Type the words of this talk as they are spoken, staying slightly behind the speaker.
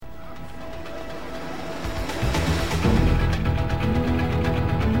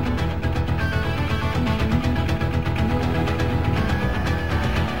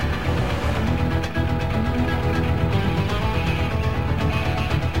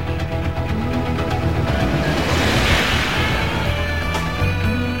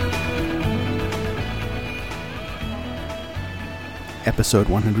Episode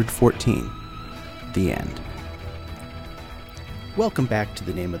 114, The End. Welcome back to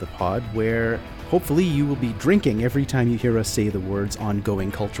the Name of the Pod, where hopefully you will be drinking every time you hear us say the words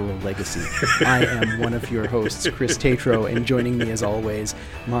ongoing cultural legacy. I am one of your hosts, Chris Tatro, and joining me as always,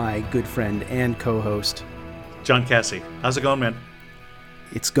 my good friend and co-host, John Cassie. How's it going, man?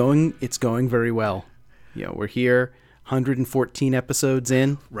 It's going very well. You know, we're here, 114 episodes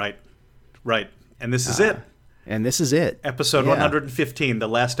in. Right. And this is it. And this is it. Episode 115, the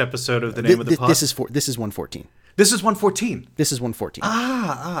last episode of the Name of the Pod. This is 114. This is 114. This is 114.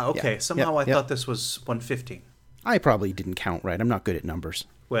 Okay. Yeah. Somehow I thought this was 115. I probably didn't count right. I'm not good at numbers.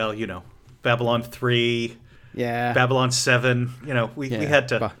 Well, you know, Babylon 3, Babylon 7, you know, we had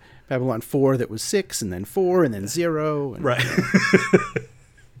to... Babylon 4 that was 6, and then 4, and then 0. And... Right.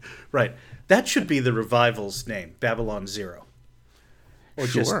 Right. That should be the revival's name, Babylon 0. Or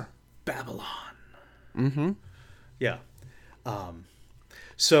just Babylon. Mm-hmm. Yeah.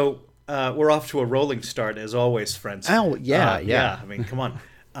 So we're off to a rolling start, as always, friends. Oh, yeah. I mean, come on.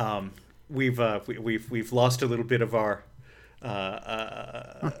 We've lost a little bit of our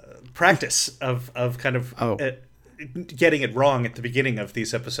practice of kind of getting it wrong at the beginning of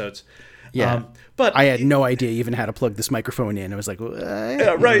these episodes. Yeah, but I had no idea even how to plug this microphone in. I was like,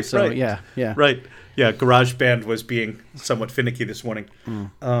 right. Yeah. Right. Yeah, GarageBand was being somewhat finicky this morning.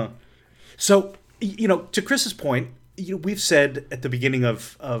 So, you know, to Chris's point, we've said at the beginning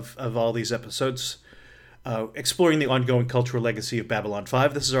of all these episodes, exploring the ongoing cultural legacy of Babylon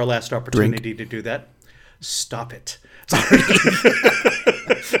 5. This is our last opportunity to do that. Stop it.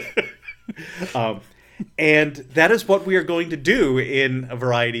 And that is what we are going to do in a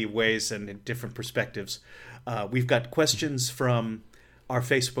variety of ways and in different perspectives. We've got questions from our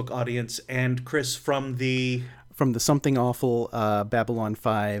Facebook audience and Chris from the Something Awful Babylon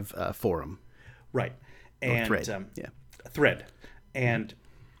 5 forum. Right. And thread. Thread. And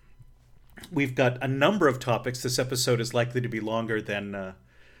we've got a number of topics. This episode is likely to be longer than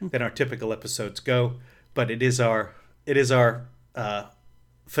our typical episodes go, but it is our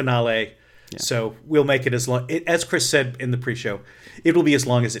finale. Yeah. So we'll make it as long. As Chris said in the pre-show, it will be as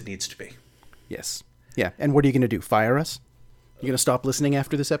long as it needs to be. Yes. Yeah. And what are you going to do? Fire us? You going to stop listening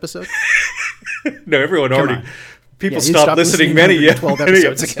after this episode? No, everyone already. People stopped listening many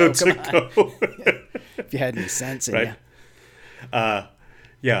episodes ago. If you had any sense in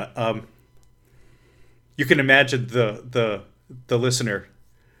you. You can imagine the listener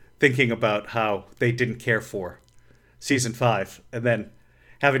thinking about how they didn't care for season 5 and then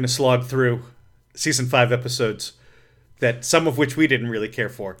having to slog through season 5 episodes that some of which we didn't really care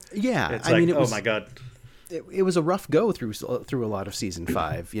for. Yeah. It's like, my God. It was a rough go through a lot of season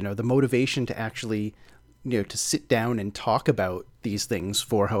 5. You know, the motivation to actually, to sit down and talk about these things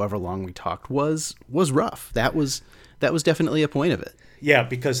for however long we talked was rough. That was definitely a point of it. Yeah,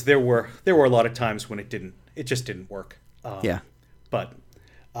 because there were a lot of times when it just didn't work. But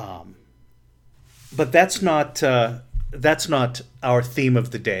that's not our theme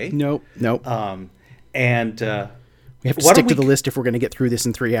of the day. Nope. And we have to stick to the list if we're going to get through this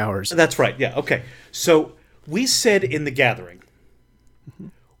in 3 hours. That's right. Yeah. Okay. So we said in The Gathering,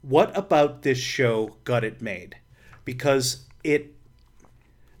 what about this show got it made? Because it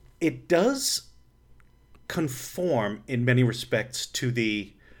does conform in many respects to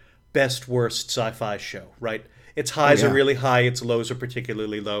the best worst sci-fi show, right? Its highs are really high, its lows are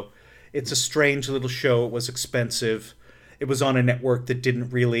particularly low. It's a strange little show. It was expensive. It was on a network that didn't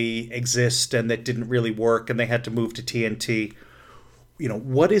really exist and that didn't really work, and they had to move to TNT. You know,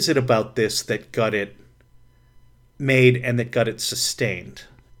 what is it about this that got it made and that got it sustained?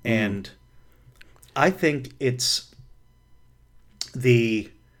 And I think it's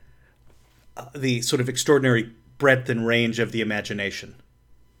the sort of extraordinary breadth and range of the imagination.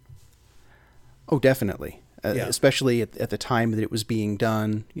 Oh, definitely. Especially at the time that it was being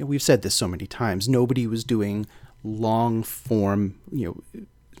done. You know, we've said this so many times. Nobody was doing long form,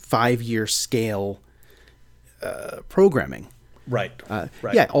 5-year scale programming. Right.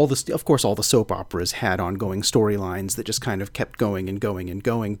 Yeah. Of course, all the soap operas had ongoing storylines that just kind of kept going and going and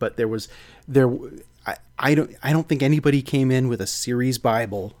going. But I don't think anybody came in with a series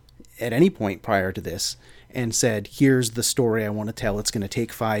Bible at any point prior to this and said, here's the story I want to tell. It's going to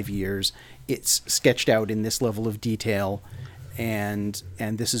take 5 years. It's sketched out in this level of detail, and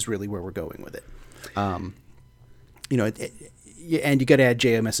this is really where we're going with it. And you got to add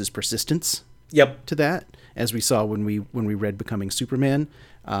JMS's persistence. Yep. To that, as we saw when we read Becoming Superman.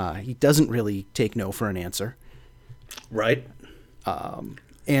 He doesn't really take no for an answer. Right.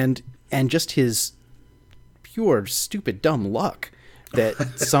 And just his pure stupid dumb luck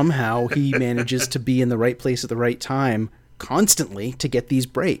that somehow he manages to be in the right place at the right time constantly to get these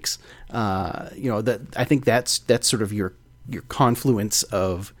breaks. That I think that's sort of your confluence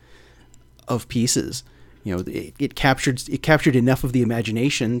of pieces. It captured enough of the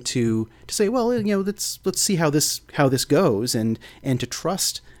imagination to say, well, let's see how this goes, and to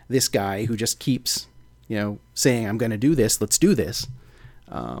trust this guy who just keeps saying, I'm going to do this. Let's do this.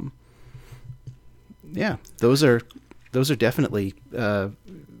 Those are definitely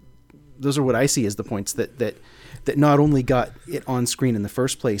those are what I see as the points that not only got it on screen in the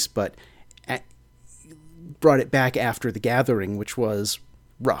first place, but brought it back after The Gathering, which was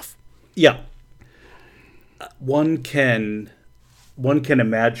rough. Yeah. One can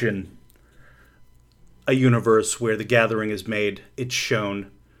imagine a universe where The Gathering is made, it's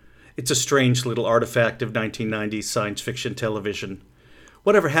shown. It's a strange little artifact of 1990s science fiction television.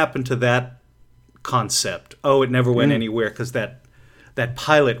 Whatever happened to that concept? Oh, it never went anywhere because that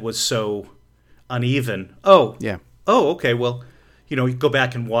pilot was so uneven. Oh, yeah. Oh, okay. Well, you go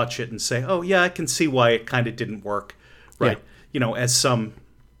back and watch it and say, oh, yeah, I can see why it kind of didn't work. Right. Yeah. As some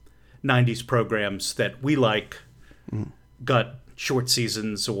 90s programs that we like got short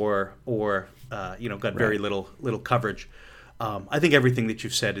seasons or got very little coverage. I think everything that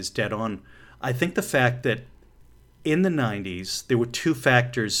you've said is dead on. I think the fact that in the 90s, there were two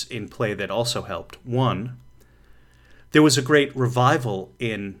factors in play that also helped. One, there was a great revival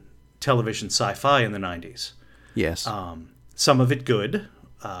in television sci-fi in the 90s. Yes. Some of it good,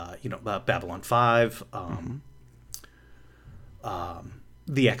 Babylon 5,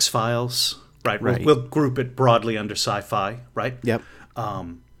 The X-Files, right? We'll group it broadly under sci-fi, right? Yep.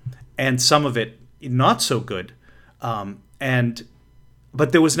 And some of it not so good,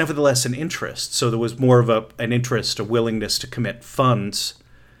 but there was nevertheless an interest. So there was more of an interest, a willingness to commit funds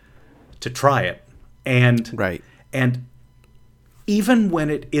to try it. And even when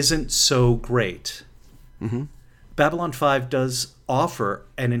it isn't so great, Babylon 5 does offer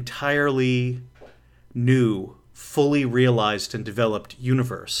an entirely new, fully realized and developed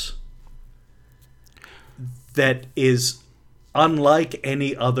universe that is unlike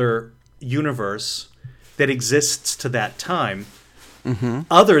any other universe that exists to that time,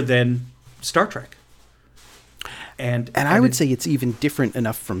 other than Star Trek. And I would say it's even different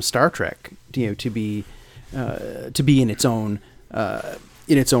enough from Star Trek, to be in its own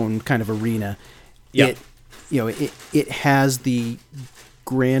kind of arena. Yeah. It has the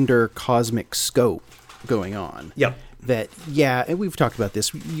grander cosmic scope going on. Yeah. And we've talked about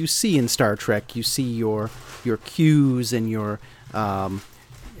this. You see in Star Trek, you see your cues and your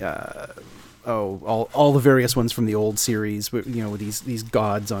all the various ones from the old series, with these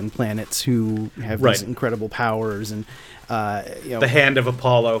gods on planets who have these incredible powers, and the hand of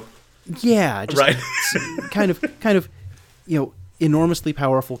Apollo. Yeah, just kind of enormously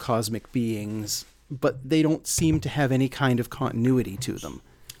powerful cosmic beings, but they don't seem to have any kind of continuity to them.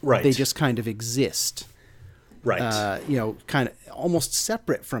 Right. They just kind of exist. Right. Kind of almost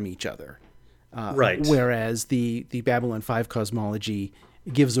separate from each other. Right. Whereas the Babylon 5 cosmology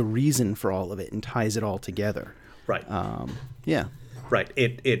gives a reason for all of it and ties it all together. Right. Yeah. Right.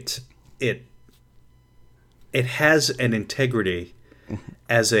 It has an integrity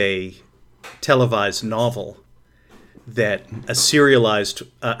as a televised novel that a serialized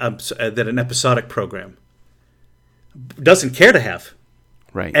that an episodic program doesn't care to have.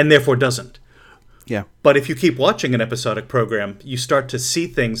 Right. And therefore doesn't. Yeah. But if you keep watching an episodic program, you start to see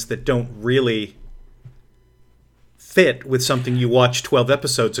things that don't really fit with something you watched 12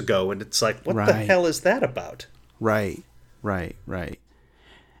 episodes ago, and it's like, what the hell is that about? Right.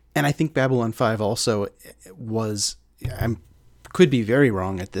 And I think Babylon 5 also was, could be very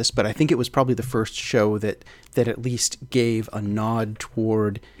wrong at this, but I think it was probably the first show that at least gave a nod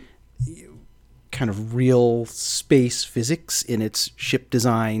toward kind of real space physics in its ship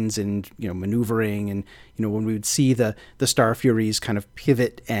designs and maneuvering, and when we would see the Star Furies kind of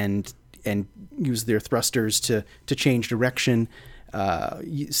pivot and use their thrusters to change direction,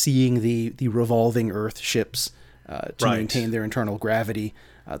 seeing the revolving Earth ships to maintain their internal gravity,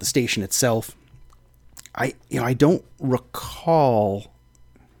 the station itself. I don't recall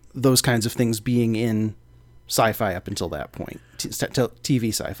those kinds of things being in sci-fi up until that point, TV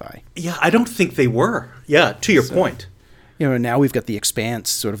sci-fi. Yeah, I don't think they were. Yeah, to your point. Now we've got The Expanse,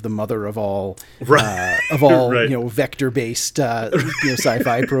 sort of the mother of all vector-based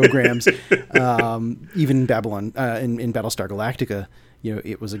sci-fi programs. Even Babylon in Battlestar Galactica,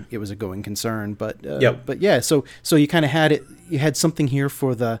 it was a going concern. But so you kind of had it. You had something here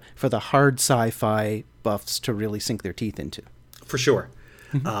for the hard sci-fi buffs to really sink their teeth into. For sure,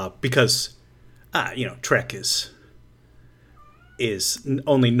 because Trek is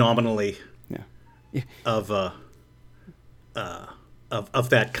only nominally of of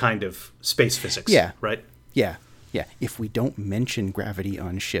that kind of space physics. Yeah. Right. Yeah. Yeah. If we don't mention gravity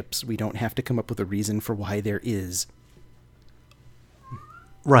on ships, we don't have to come up with a reason for why there is.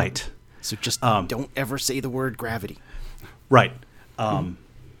 Right. So just don't ever say the word gravity. Right.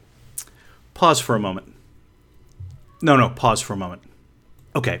 Pause for a moment. No, pause for a moment.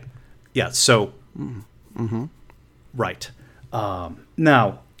 Okay. Yeah, so... Right.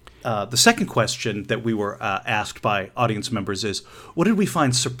 Now, the second question that we were asked by audience members is, what did we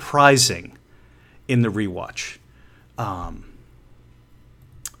find surprising in the rewatch? I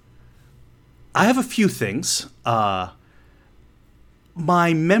have a few things.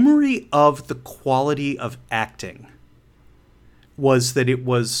 My memory of the quality of acting was that it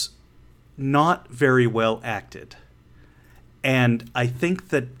was not very well acted. And I think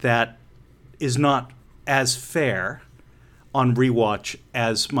that is not as fair on rewatch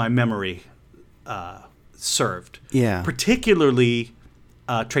as my memory served. Yeah. Particularly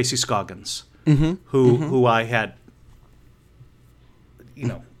Tracy Scoggins, who I had,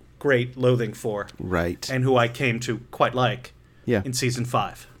 great loathing for. Right. And who I came to quite like Yeah. in season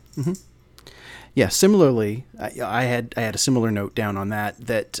 5. Yeah, similarly, I had a similar note down on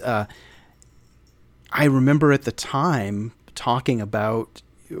that I remember at the time talking about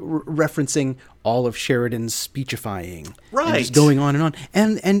referencing all of Sheridan's speechifying, right? And just going on,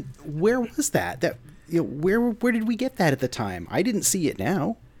 and where was that? Where did we get that at the time? I didn't see it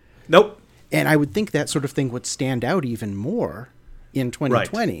now. Nope. And I would think that sort of thing would stand out even more in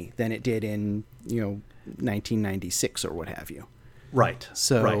 2020 than it did in 1996 or what have you. Right.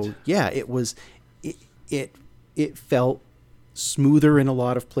 So yeah, it was. It felt smoother in a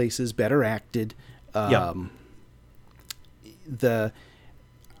lot of places, better acted. I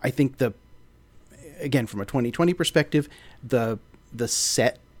think again from a 2020 perspective, the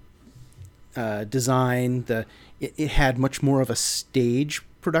set design, it had much more of a stage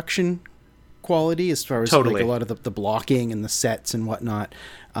production quality as far as like a lot of the blocking and the sets and whatnot.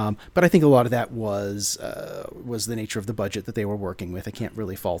 But I think a lot of that was the nature of the budget that they were working with. I can't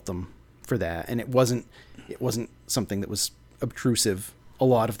really fault them for that, and it wasn't something that was obtrusive a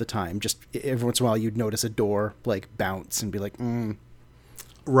lot of the time. Just every once in a while you'd notice a door like bounce and be like,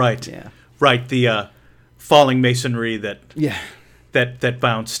 right. Yeah. Right. The falling masonry that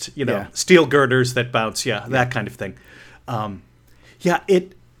bounced, steel girders that bounce, that kind of thing.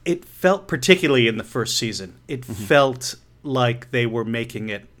 It felt, particularly in the first season, it felt like they were making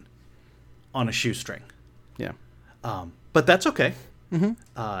it on a shoestring. Yeah. But that's okay.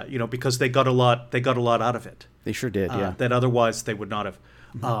 Because they got a lot out of it. They sure did, yeah. That otherwise they would not have.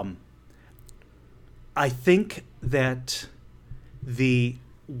 I think that the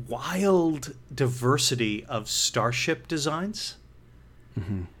wild diversity of starship designs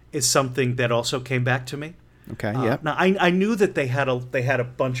is something that also came back to me. Okay, yeah. Now I knew that they had a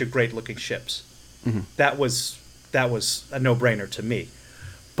bunch of great looking ships. That was a no-brainer to me.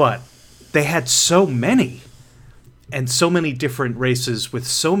 But they had so many, and so many different races with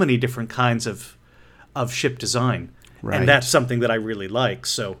so many different kinds of ship design. Right. And that's something that I really like.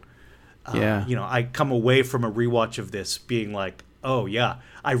 So, I come away from a rewatch of this being like, oh, yeah,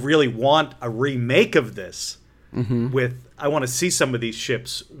 I really want a remake of this. I want to see some of these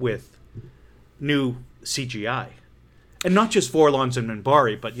ships with new CGI. And not just Vorlons and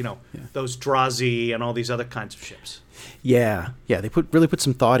Minbari, but, those Drazi and all these other kinds of ships. Yeah. They really put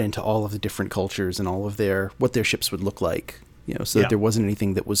some thought into all of the different cultures and all of what their ships would look like, so that there wasn't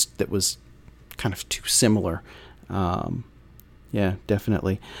anything that was kind of too similar. Yeah,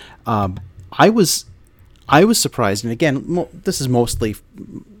 definitely. I was surprised, and again, this is mostly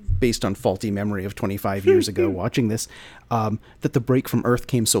based on faulty memory of 25 years ago watching this, that the break from Earth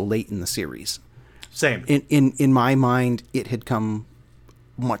came so late in the series. Same. In my mind, it had come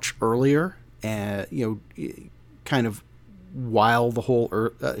much earlier, kind of while the whole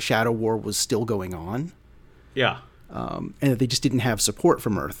Shadow War was still going on. Yeah. And they just didn't have support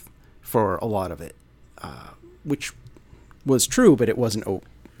from Earth for a lot of it, which was true, but it wasn't.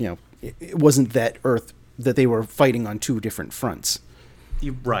 It wasn't that Earth that they were fighting on two different fronts.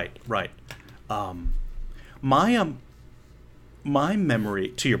 Right. My memory,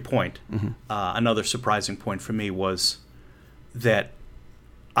 to your point, another surprising point for me was that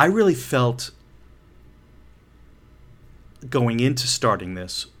I really felt going into starting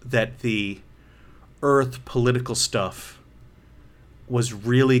this that the Earth political stuff was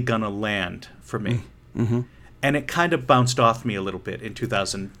really gonna land for me. And it kind of bounced off me a little bit in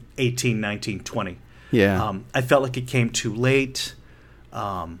 2018, 19, 20. Yeah. I felt like it came too late.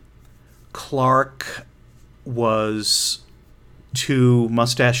 Clark was too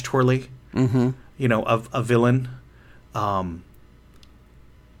mustache twirly, a villain. And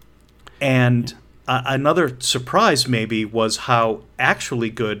another surprise maybe was how actually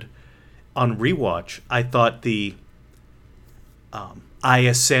good on rewatch I thought the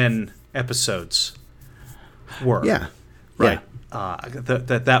ISN episodes were. Yeah. Right.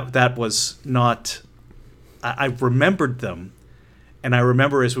 That was not. I remembered them, and I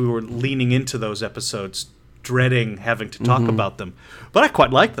remember as we were leaning into those episodes, dreading having to talk about them, but I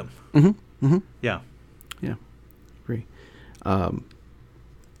quite liked them. Yeah. Yeah. Agree.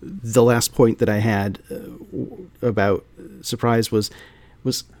 The last point that I had about Surprise was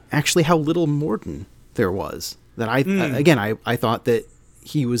actually how little Morden there was. That I thought that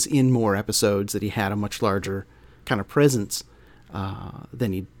he was in more episodes, that he had a much larger kind of presence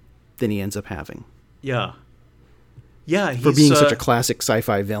than he ends up having. Yeah. Yeah, for being such a classic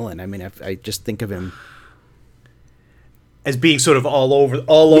sci-fi villain. I mean, I just think of him as being sort of all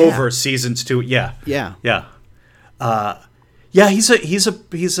over seasons too. Yeah. Yeah. Yeah. He's a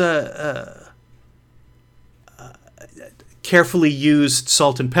carefully used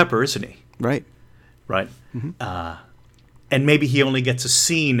salt and pepper, isn't he? Right. Right. And maybe he only gets a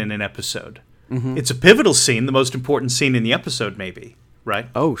scene in an episode. It's a pivotal scene, the most important scene in the episode, maybe. Right.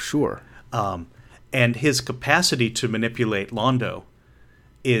 Oh, sure. And his capacity to manipulate Londo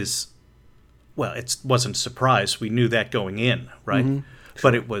is, well, it wasn't a surprise. We knew that going in, right?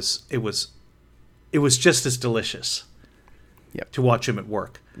 But it was just as delicious to watch him at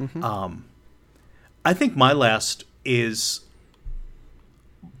work. I think my last is,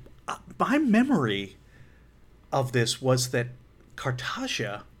 my memory of this was that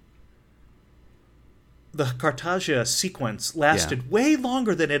the Cartagia sequence lasted way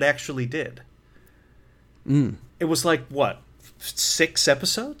longer than it actually did. It was like, what, 6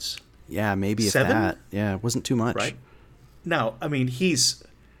 episodes? Yeah, maybe 7? If that. Yeah, it wasn't too much. Right. Now, I mean, he's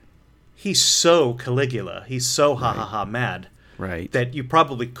so Caligula, he's so ha mad, right, that you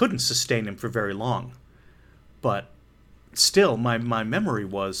probably couldn't sustain him for very long. But still, my memory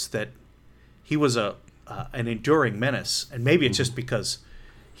was that he was an enduring menace, and maybe it's just because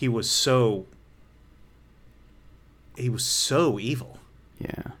he was so evil.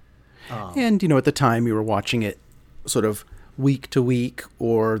 Yeah. And, at the time you were watching it sort of week to week,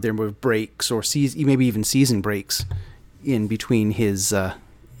 or there were breaks or maybe even season breaks in between his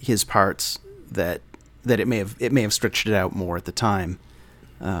parts that it may have stretched it out more at the time.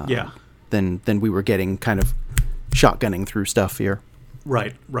 Than we were getting kind of shotgunning through stuff here.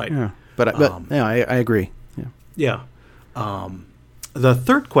 Right. Yeah. But I agree. Yeah. The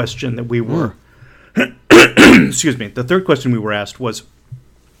third question that we were excuse me, the third question we were asked was,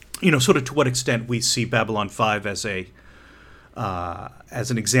 sort of to what extent we see Babylon 5 as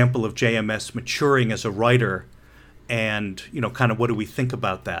an example of JMS maturing as a writer, and kind of what do we think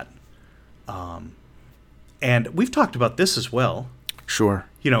about that? And we've talked about this as well. Sure.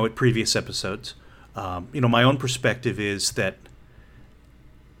 At previous episodes. My own perspective is that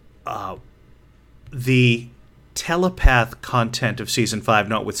the telepath content of season 5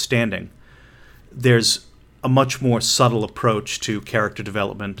 notwithstanding, there's a much more subtle approach to character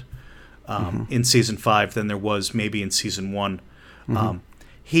development in season 5 than there was maybe in season 1.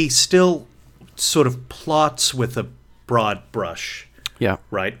 He still sort of plots with a broad brush. Yeah.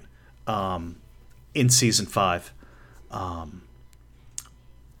 Right? In season 5. But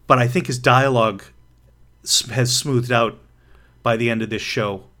I think his dialogue has smoothed out by the end of this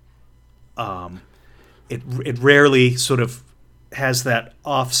show. It rarely sort of has that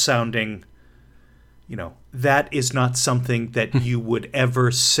off-sounding, that is not something that you would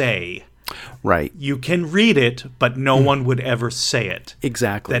ever say. Right. You can read it, but no one would ever say it.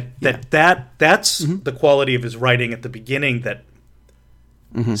 Exactly. That's the quality of his writing at the beginning that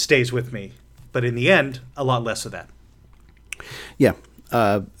stays with me. But in the end, a lot less of that. Yeah.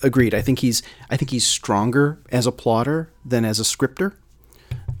 Agreed. I think he's stronger as a plotter than as a scripter.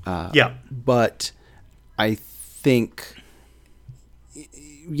 But I think,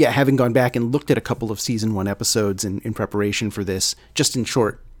 having gone back and looked at a couple of season 1 episodes in preparation for this, just in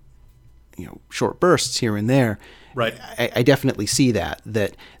short bursts here and there, right? I definitely see that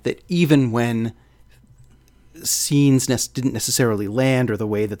even when scenes didn't necessarily land, or the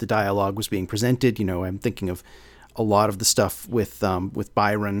way that the dialogue was being presented, I'm thinking of a lot of the stuff with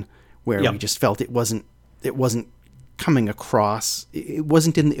Byron, where we just felt it wasn't coming across. It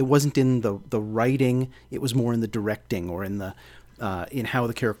wasn't in the writing. It was more in the directing, or in the in how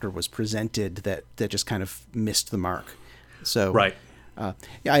the character was presented, that just kind of missed the mark. So right.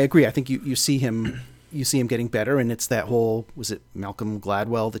 I agree. I think you see him getting better, and it's that whole, was it Malcolm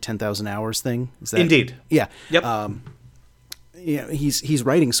Gladwell, the 10,000 hours thing? Is that indeed? Yeah. Yep. he's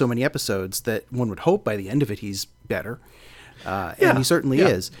writing so many episodes that one would hope by the end of it he's better, and he certainly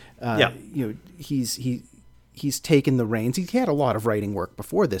is. He's taken the reins. He had a lot of writing work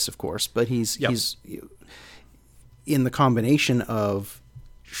before this, of course, but he's in the combination of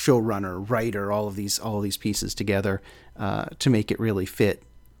showrunner, writer, all of these pieces together to make it really fit.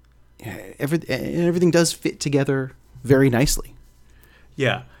 Everything does fit together very nicely.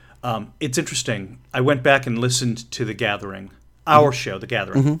 Yeah. It's interesting. I went back and listened to The Gathering, our show, The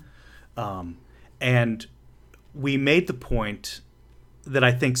Gathering. And we made the point that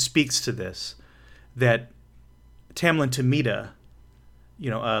I think speaks to this, that Tamlin Tomita,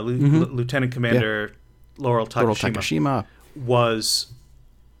 Lieutenant Commander Laurel Takashima, was,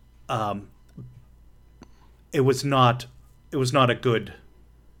 it was not a good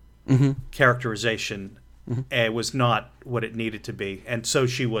characterization. It was not what it needed to be, and so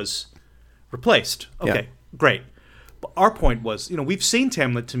she was replaced. Okay, great. But our point was, we've seen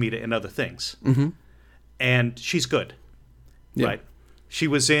Tamlin Tomita in other things, and she's good, right? She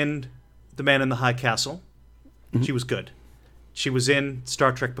was in The Man in the High Castle. She was good. She was in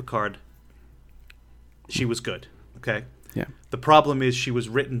Star Trek Picard. She was good. Okay. Yeah. The problem is she was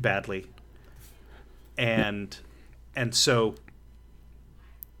written badly, and so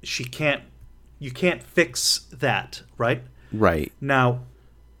you can't fix that, right? Right. Now,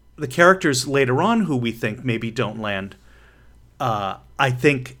 the characters later on who we think maybe don't land, I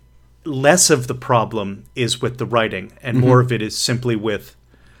think less of the problem is with the writing, and more of it is simply with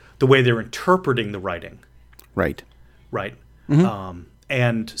the way they're interpreting the writing. Right. Right.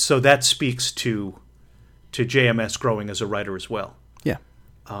 And so that speaks to JMS growing as a writer as well. Yeah.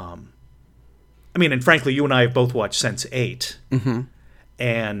 And frankly, you and I have both watched Sense8,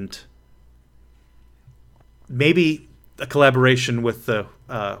 and maybe a collaboration with the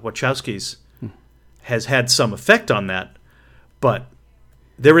Wachowskis has had some effect on that, but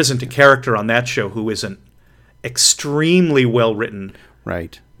there isn't a character on that show who isn't extremely well written,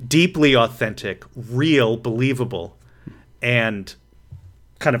 right, deeply authentic, real, believable, and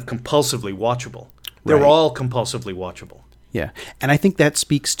kind of compulsively watchable. They're all compulsively watchable. Yeah, and I think that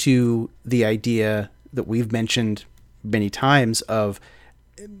speaks to the idea that we've mentioned many times of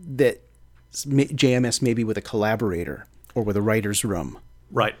that JMS maybe with a collaborator or with a writer's room.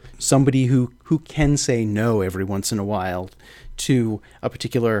 Right. Somebody who can say no every once in a while to a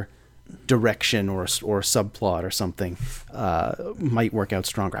particular direction or subplot or something might work out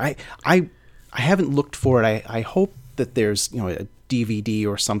stronger. I haven't looked for it. I hope that there's a DVD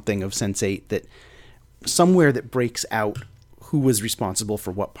or something of Sense8 that somewhere that breaks out who was responsible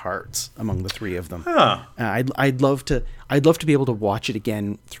for what parts among the three of them. I'd love to be able to watch it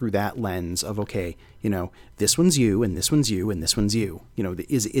again through that lens of, okay, this one's you and this one's you and this one's you.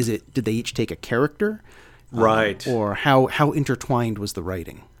 Is it, did they each take a character? Right. Or how intertwined was the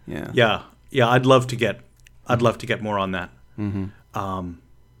writing? Yeah. I'd love to get more on that.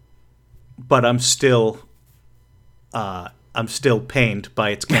 But I'm still pained by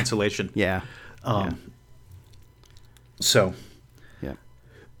its cancellation. Yeah. So, yeah,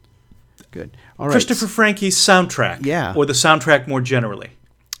 good. All right. Christopher Frankie's soundtrack, or the soundtrack more generally.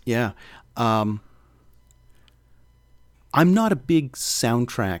 Yeah, I'm not a big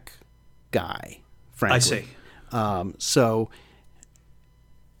soundtrack guy, frankly. I see. So,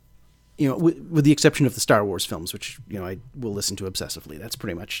 with the exception of the Star Wars films, which I will listen to obsessively. That's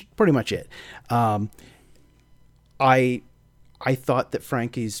pretty much it. I thought that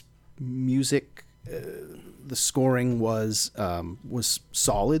Frankie's music. The scoring was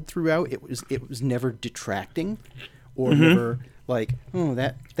solid throughout. It was never detracting, or never like,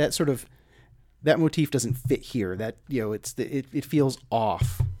 that sort of, that motif doesn't fit here. That it feels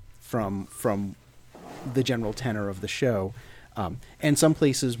off from the general tenor of the show, and some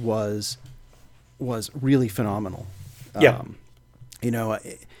places was really phenomenal.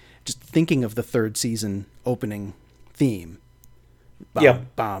 Just thinking of the third season opening theme. It's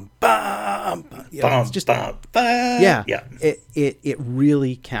just it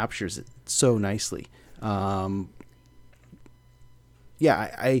really captures it so nicely. I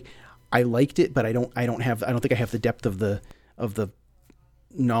liked it, but I don't think I have the depth of the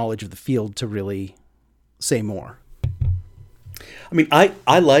knowledge of the field to really say more.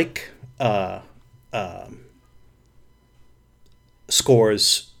 I like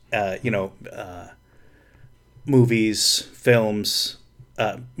scores, movies, films,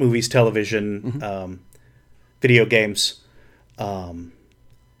 television, video games. And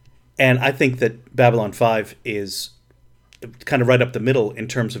I think that Babylon 5 is kind of right up the middle in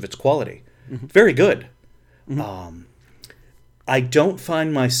terms of its quality. Very good. I don't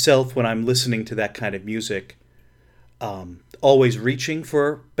find myself, when I'm listening to that kind of music, always reaching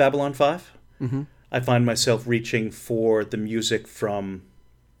for Babylon 5. Mm-hmm. I find myself reaching for the music from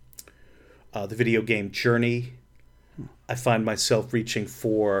the video game Journey. I find myself reaching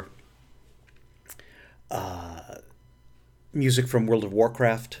for music from World of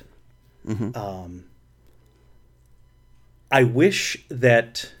Warcraft. Mm-hmm. I wish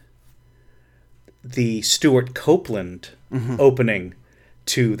that the Stuart Copeland opening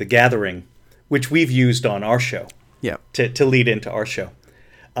to The Gathering, which we've used on our show, to lead into our show,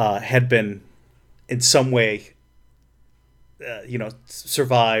 had been in some way,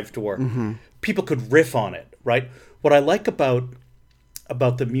 survived, or people could riff on it, right? What I like about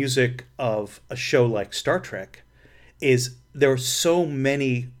the music of a show like Star Trek is there are so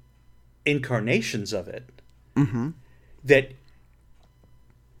many incarnations of it that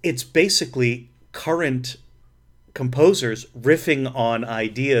it's basically current composers riffing on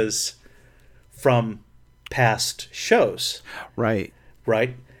ideas from past shows. Right.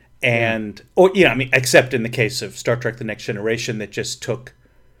 And, except in the case of Star Trek The Next Generation, that just took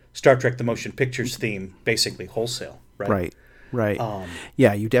Star Trek The Motion Pictures theme basically wholesale. Right.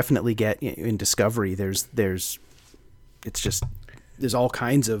 You definitely get in Discovery, there's all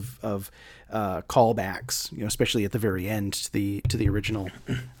kinds of callbacks, especially at the very end to the original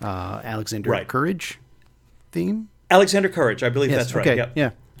Alexander Courage theme. Alexander Courage, I believe that's right. Okay. Yep. Yeah.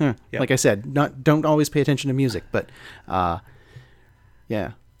 Huh. Yep. Like I said, don't always pay attention to music, but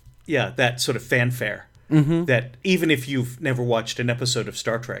yeah, that sort of fanfare that even if you've never watched an episode of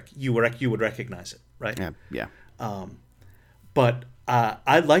Star Trek, you would recognize it, right? Yeah. But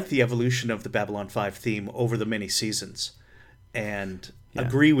I like the evolution of the Babylon 5 theme over the many seasons, and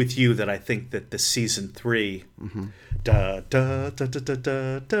agree with you that I think that the season 3, da da da da da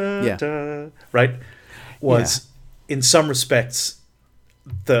da da, da, right, was in some respects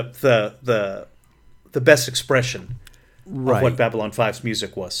the best expression of what Babylon 5's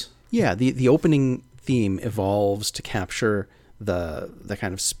music was. Yeah, the opening theme evolves to capture the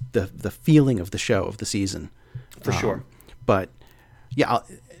kind of the feeling of the show, of the season, for sure. But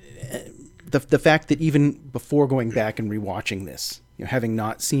the fact that even before going back and rewatching this, having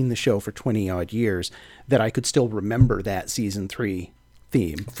not seen the show for 20 odd years, that I could still remember that season 3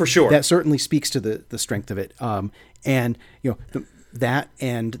 theme, for sure, that certainly speaks to the strength of it. And that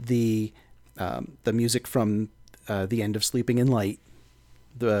and the music from the end of Sleeping in Light,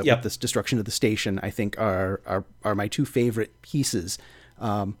 with this destruction of the station, I think are my two favorite pieces.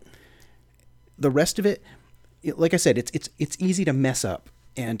 The rest of it, like I said, it's easy to mess up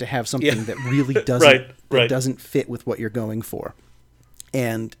and to have something that really doesn't doesn't fit with what you're going for,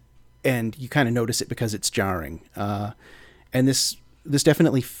 and you kind of notice it because it's jarring. And this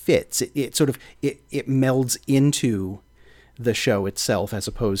definitely fits. It sort of melds into the show itself as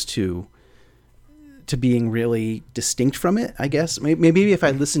opposed to being really distinct from it, I guess. Maybe if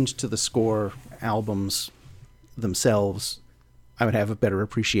I listened to the score albums themselves, I would have a better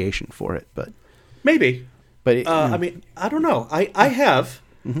appreciation for it. But maybe. But I mean, I don't know. I have,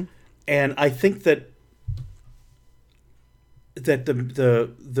 and I think that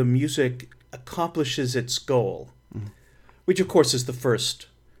the music accomplishes its goal, which of course is the first.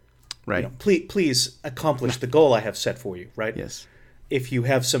 Right. Please accomplish the goal I have set for you. Right. Yes. If you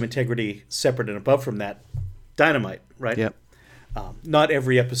have some integrity separate and above from that, dynamite. Right. Yep. Not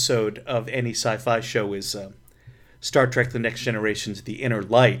every episode of any sci-fi show is Star Trek: The Next Generation's The Inner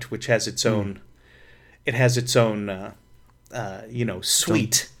Light, which has its own. It has its own,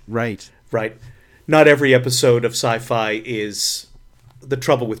 suite. Right. Not every episode of sci-fi is The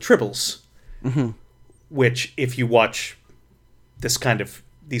Trouble with Tribbles, which, if you watch these kind of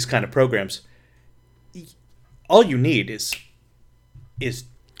programs, all you need is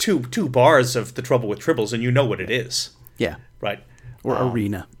two bars of The Trouble with Tribbles, and you know what it is. Yeah. Right. Or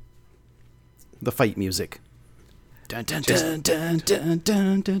Arena. The fight music. Dun dun dun dun dun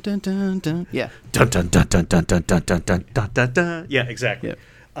dun dun dun dun dun. Yeah. Dun dun dun dun dun dun dun dun dun dun dun. Yeah, exactly.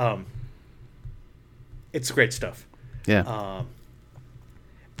 Yeah. It's great stuff. Yeah.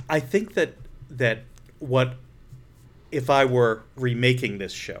 I think that what if I were remaking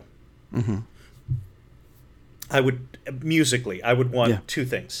this show, I would musically I would want two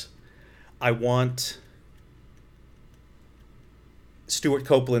things. I want Stuart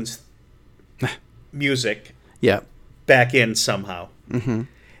Copeland's music. Yeah. Back in somehow.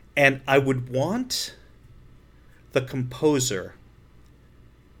 And I would want the composer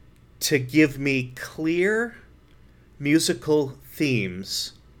to give me clear musical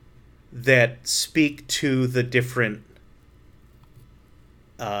themes that speak to the different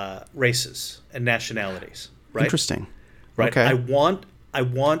races and nationalities. Right? Interesting. Right. Okay. I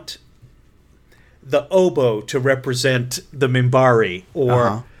want the oboe to represent the Minbari, or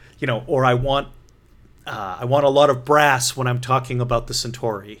Uh-huh. or I want a lot of brass when I'm talking about the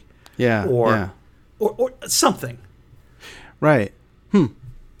Centauri, Yeah. or or something. Right.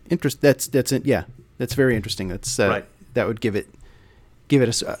 That's it. Yeah. That's very interesting. That's Right. That would give it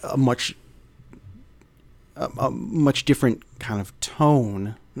a much different kind of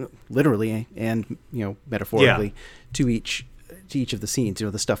tone, literally and metaphorically, to each of the scenes.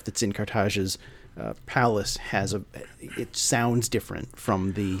 The stuff that's in Carthage's palace it sounds different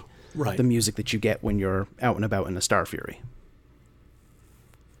from the music that you get when you're out and about in the Star Fury.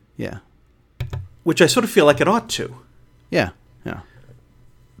 Yeah. Which I sort of feel like it ought to. Yeah. Yeah.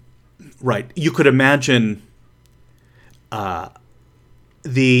 Right. You could imagine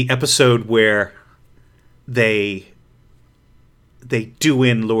the episode where they do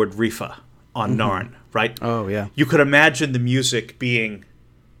in Lord Rifa on Narn, right? Oh, yeah. You could imagine the music being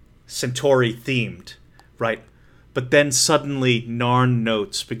Centauri themed, right? But then suddenly Narn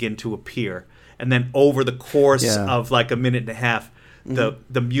notes begin to appear, and then over the course of like a minute and a half,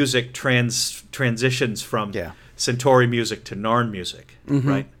 the music transitions from Centauri music to Narn music,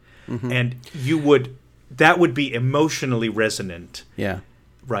 right? And that would be emotionally resonant. Yeah.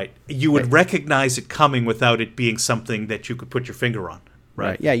 Right. You would recognize it coming without it being something that you could put your finger on.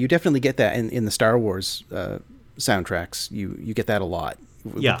 Right. Yeah, you definitely get that in the Star Wars soundtracks. You get that a lot.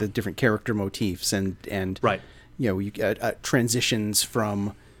 With the different character motifs and right. You get transitions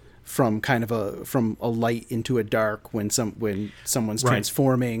from kind of from a light into a dark when someone's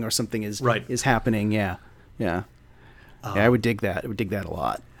transforming or something is happening. Yeah. I would dig that. I would dig that a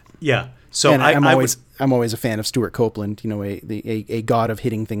lot. Yeah. So and I'm always a fan of Stuart Copeland. A god of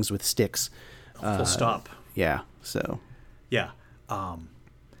hitting things with sticks. Full stop. Yeah. So. Yeah. I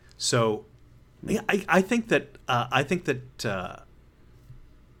think that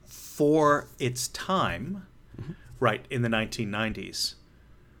for its time, right in the 1990s,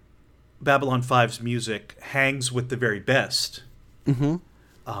 Babylon 5's music hangs with the very best.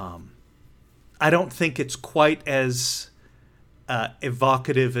 I don't think it's quite as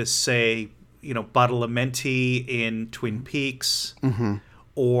evocative as, say, Badalamenti in Twin Peaks,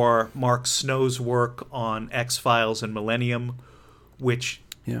 or Mark Snow's work on X-Files and Millennium, which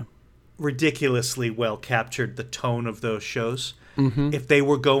ridiculously well captured the tone of those shows. If they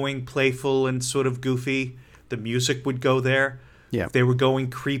were going playful and sort of goofy, the music would go there. Yeah. If they were going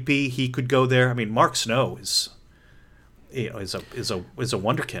creepy, he could go there. I mean, Mark Snow is a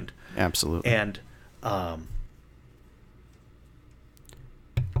wonderkind. Absolutely. And I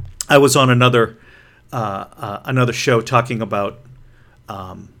was on another show talking about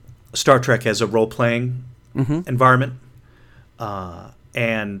Star Trek as a role-playing environment,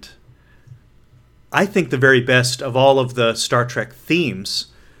 and I think the very best of all of the Star Trek themes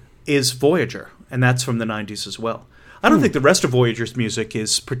is Voyager, and that's from the 90s as well. I don't think the rest of Voyager's music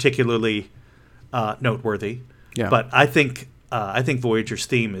is particularly noteworthy, but I think Voyager's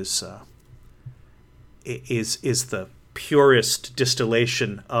theme is the purest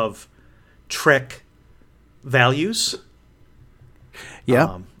distillation of Trek values.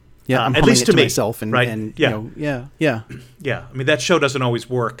 I'm at least to me, myself, and Yeah. I mean, that show doesn't always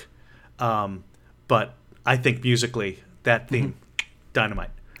work, but I think musically that theme,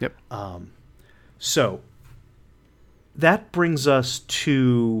 dynamite. Yep. So that brings us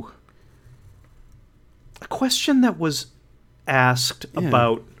to a question that was asked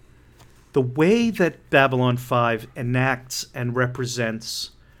about the way that Babylon 5 enacts and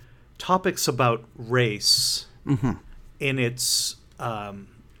represents topics about race in its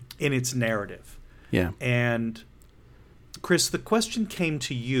narrative. Yeah. And Chris, the question came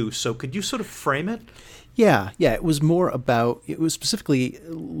to you, so could you sort of frame it? Yeah. It was specifically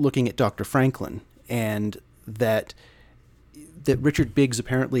looking at Dr. Franklin, and that Richard Biggs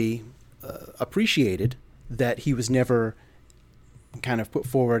apparently appreciated that he was never kind of put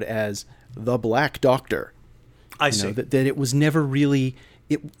forward as the Black Doctor. I see. That it was never really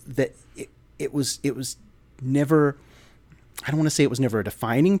it was never, I don't want to say it was never a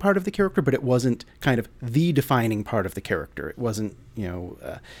defining part of the character, but it wasn't kind of the defining part of the character. It wasn't, you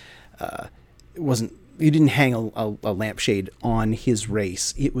didn't hang a lampshade on his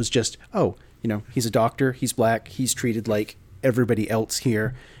race. It was just, he's a doctor, he's black, he's treated like everybody else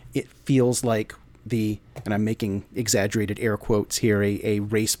here. It feels like and I'm making exaggerated air quotes here, a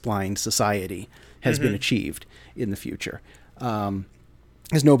race-blind society has been achieved in the future.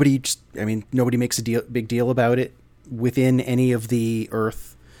 Because nobody makes a big deal about it within any of the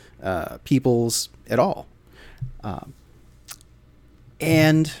Earth peoples at all.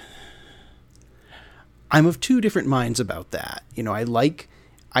 And I'm of two different minds about that.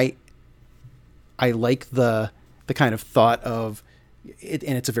 I I like the kind of thought of it,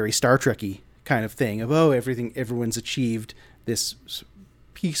 and it's a very Star Trek-y kind of thing of, everyone's achieved this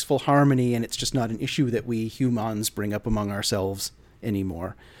peaceful harmony, and it's just not an issue that we humans bring up among ourselves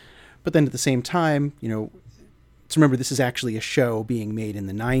anymore. But then at the same time, let's remember this is actually a show being made in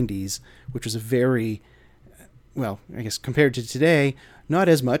the 90s, which was a very, well, I guess compared to today, not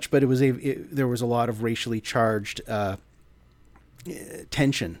as much, but there was a lot of racially charged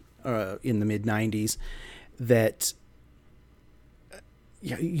tension in the mid 90s that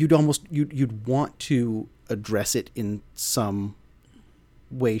you'd want to address it in some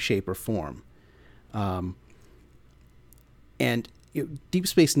way, shape, or form. And Deep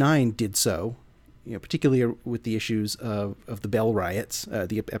Space Nine did so, particularly with the issues of the Bell riots,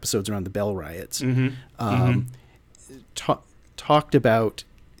 the episodes around the Bell riots. Talked about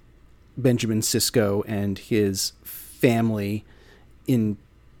Benjamin Sisko and his family and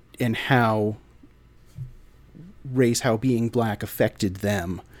how how being black affected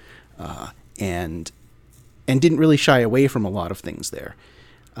them, and didn't really shy away from a lot of things there.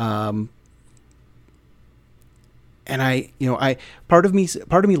 And part of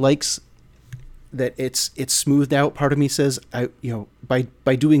me likes that it's smoothed out. Part of me says,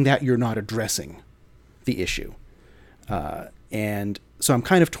 by doing that, you're not addressing the issue. And so I'm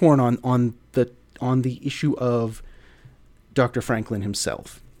kind of torn on the issue of Dr. Franklin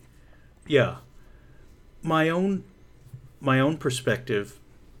himself. Yeah. My own perspective,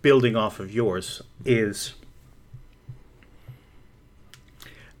 building off of yours, is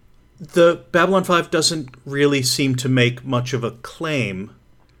the Babylon 5 doesn't really seem to make much of a claim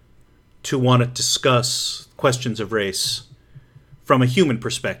to want to discuss questions of race from a human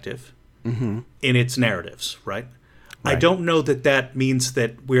perspective in its narratives, right? I don't know that means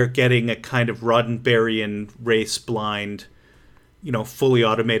that we're getting a kind of Roddenberryan, race-blind, fully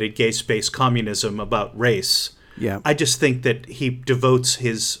automated gay space communism about race. Yeah. I just think that he devotes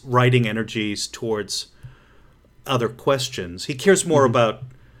his writing energies towards other questions. He cares more about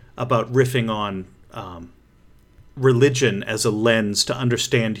riffing on religion as a lens to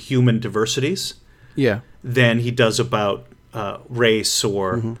understand human diversities than he does about race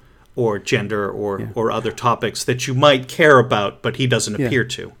or gender or other topics that you might care about, but he doesn't appear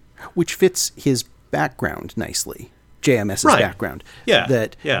to. Which fits his background nicely, JMS's background. Yeah.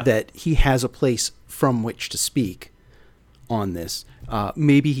 That he has a place from which to speak on this.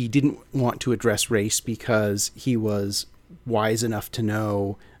 Maybe he didn't want to address race because he was wise enough to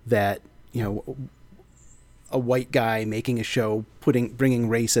know that, a white guy making a show, bringing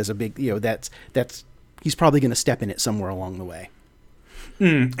race as a big, that's he's probably going to step in it somewhere along the way.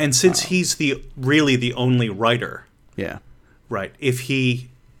 And since he's really the only writer, right? If he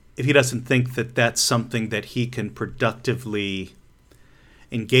doesn't think that that's something that he can productively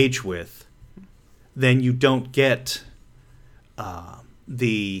engage with, then you don't get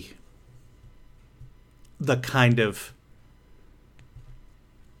the kind of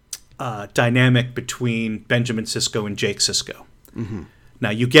dynamic between Benjamin Sisko and Jake Sisko. Mm-hmm.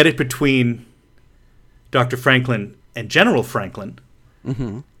 Now, you get it between Dr. Franklin and General Franklin,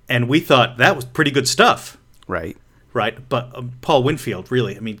 and we thought that was pretty good stuff. Right. But Paul Winfield,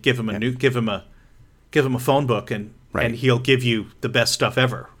 really, I mean, give him a phone book, and he'll give you the best stuff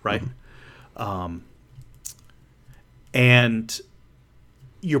ever, right? And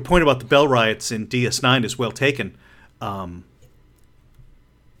your point about the Bell riots in DS9 is well taken. Far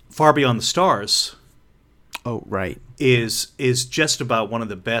Beyond the Stars. Oh, right. Is just about one of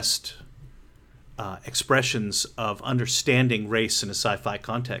the best expressions of understanding race in a sci-fi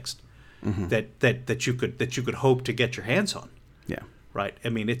context that you could hope to get your hands on. Yeah. Right. I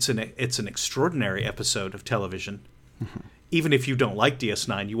mean, it's an extraordinary episode of television. Even if you don't like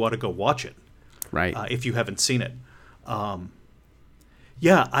DS9, you ought to go watch it. Right. If you haven't seen it. I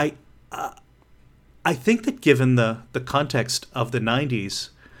think that given the context of the 90s,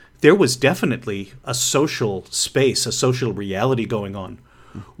 there was definitely a social space, a social reality going on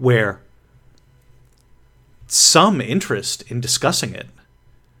where some interest in discussing it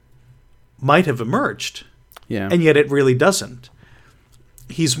might have emerged. Yeah. And yet it really doesn't.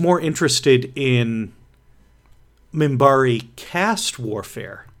 He's more interested in Minbari caste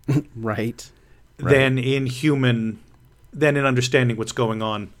warfare right. than in understanding what's going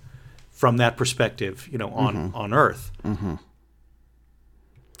on from that perspective, on Earth. Mm-hmm.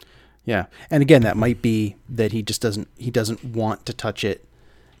 Yeah. And again, that might be that he doesn't want to touch it,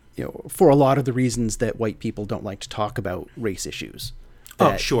 for a lot of the reasons that white people don't like to talk about race issues.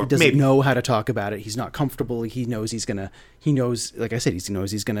 Oh, sure. He doesn't know how to talk about it. He's not comfortable. He knows, like I said, he's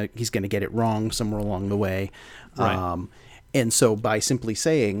gonna get it wrong somewhere along the way. Right. And so by simply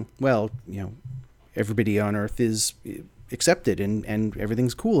saying, well, everybody on Earth is accepted and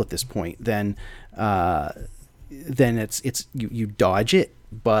everything's cool at this point, then it's you dodge it,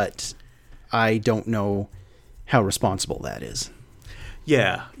 but I don't know how responsible that is.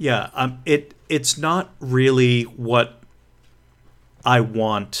 Yeah. It's not really what I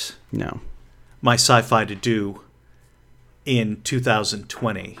want my sci-fi to do in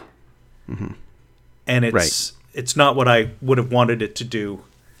 2020. Mm-hmm. And it's not what I would have wanted it to do,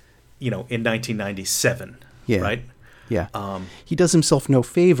 in 1997. Yeah. Right? Yeah. He does himself no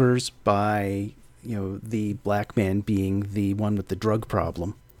favors by, the black man being the one with the drug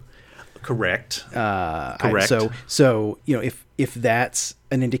problem. Correct. Correct. So if that's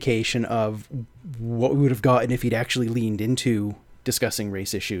an indication of what we would have gotten if he'd actually leaned into discussing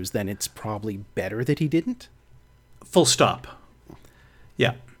race issues, then it's probably better that he didn't. Full stop.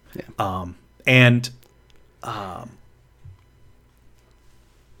 Yeah. Yeah. And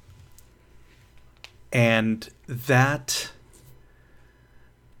that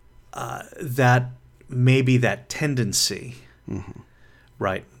maybe that tendency, mm-hmm.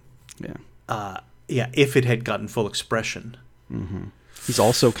 right? Yeah. If it had gotten full expression. Mm-hmm. He's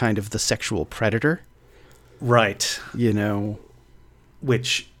also kind of the sexual predator. Right.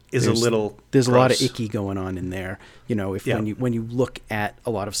 Which is a little There's gross. a lot of icky going on in there. When you look at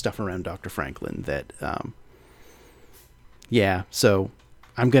a lot of stuff around Dr. Franklin that so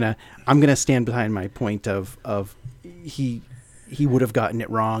I'm gonna stand behind my point of he would have gotten it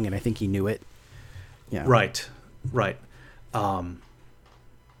wrong, and I think he knew it. Yeah. Right.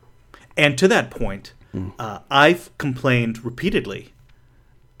 And to that point, I've complained repeatedly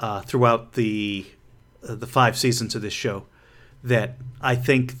throughout the 5 seasons of this show that I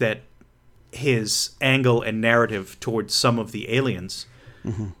think that his angle and narrative towards some of the aliens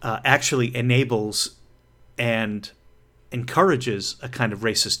actually enables and encourages a kind of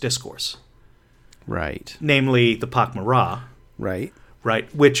racist discourse. Right. Namely, the Pak'ma'ra. Right.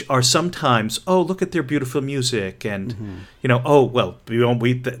 Right, which are sometimes, look at their beautiful music, and we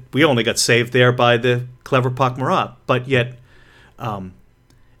only got saved there by the clever Pak'ma'ra, but yet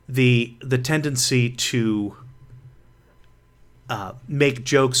the tendency to make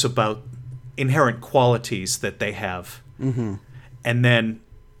jokes about inherent qualities that they have, and then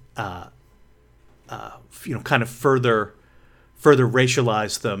kind of further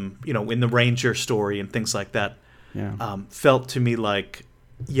racialize them, in the Ranger story and things like that. Yeah. Felt to me like,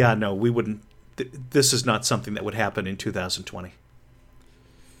 we wouldn't. This is not something that would happen in 2020.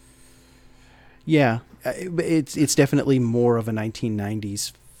 Yeah, it's definitely more of a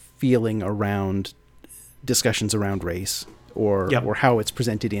 1990s feeling around discussions around race or how it's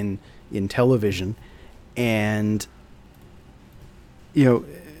presented in television, and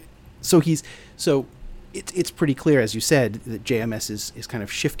It's pretty clear, as you said, that JMS is kind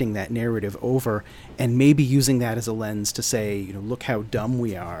of shifting that narrative over and maybe using that as a lens to say, look how dumb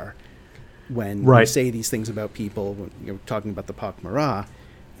we are when we say these things about people, when, talking about the Pak'ma'ra.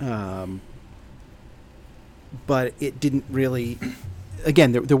 But it didn't really,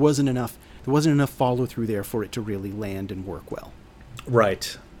 again, there wasn't enough follow through there for it to really land and work well.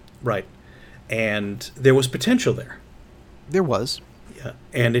 Right. And there was potential there. There was. Yeah.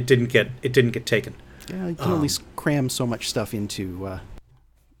 And it didn't get taken. Yeah, you can only cram so much stuff into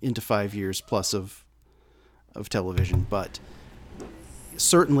 5 years plus of television, but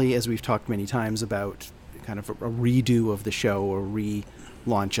certainly, as we've talked many times about kind of a redo of the show or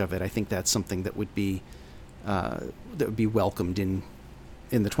relaunch of it, I think that's something that would be welcomed in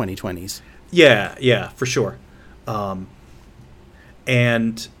the 2020s. Yeah, for sure.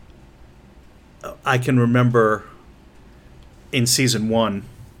 And I can remember in season 1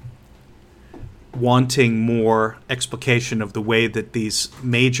 wanting more explication of the way that these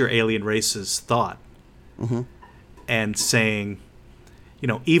major alien races thought, and saying,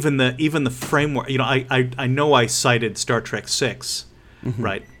 even the framework. I know I cited Star Trek VI,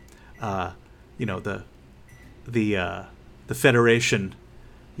 right? The Federation,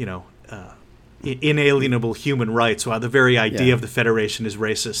 inalienable human rights. Wow, the very idea of the Federation is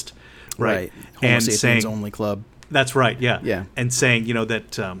racist, right? Homo and sapiens saying only club. That's right. Yeah. And saying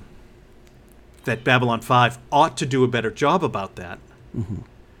that Babylon 5 ought to do a better job about that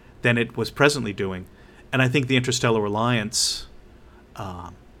than it was presently doing. And I think the Interstellar Alliance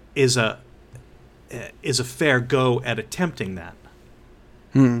is a fair go at attempting that.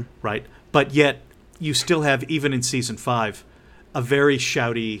 Right? But yet you still have, even in season 5, a very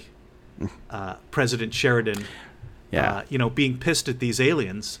shouty President Sheridan being pissed at these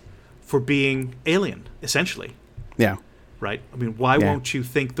aliens for being alien, essentially. Yeah. Right? I mean, why won't you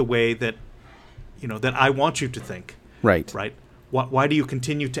think the way that that I want you to think? Right. Right? why do you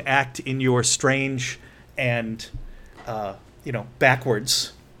continue to act in your strange and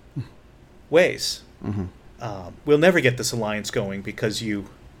backwards ways? We'll never get this alliance going because you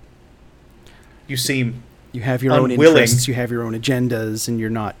seem you have your unwilling. own interests, you have your own agendas, and you're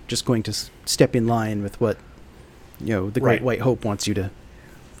not just going to step in line with what the Great White Hope wants you to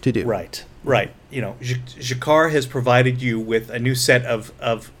do. Right. G'Kar has provided you with a new set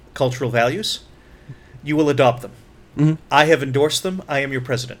of cultural values. You will adopt them. Mm-hmm. I have endorsed them. I am your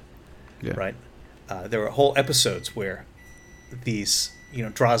president. Yeah. Right. There are whole episodes where these,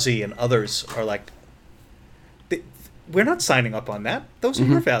 Drazi and others are like, we're not signing up on that. Those are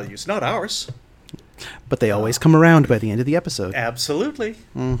your values, not ours. But they always come around by the end of the episode. Absolutely.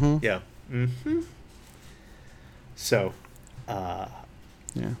 Mm-hmm. Yeah. Mm-hmm. So,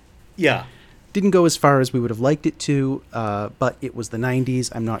 yeah. Didn't go as far as we would have liked it to, but it was the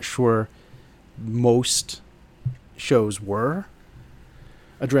 90s. I'm not sure most shows were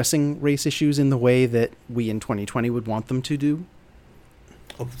addressing race issues in the way that we in 2020 would want them to do.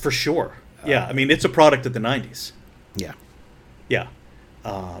 Oh, for sure. Yeah, I mean, it's a product of the 90s. Yeah. Yeah.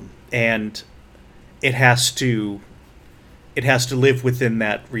 And it has to live within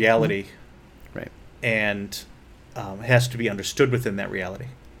that reality. Right. And it has to be understood within that reality.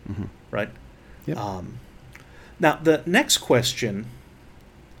 Mm-hmm. Right? Yep. Now, the next question...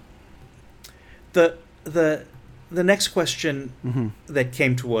 The next question that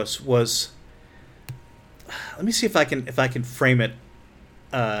came to us was, let me see if I can frame it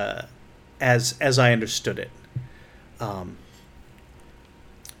as I understood it.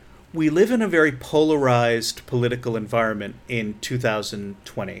 We live in a very polarized political environment in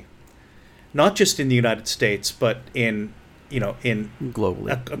 2020, not just in the United States, but in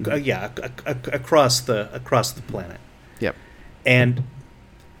globally, across the planet. Yep. And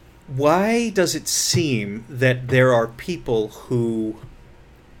why does it seem that there are people who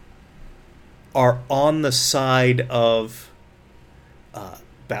are on the side of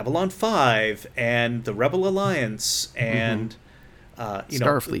Babylon 5 and the Rebel Alliance and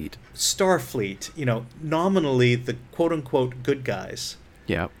Starfleet, nominally the quote-unquote good guys,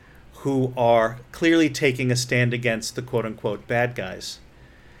 who are clearly taking a stand against the quote-unquote bad guys,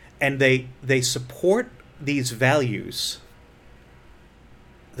 and they support these values,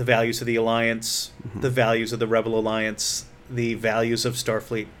 the values of the Alliance, the values of the Rebel Alliance, the values of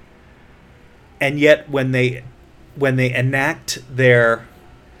Starfleet, and yet when they enact their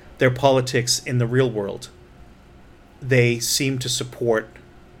politics in the real world, they seem to support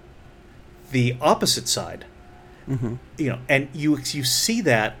the opposite side. And you see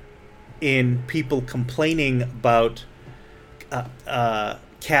that in people complaining about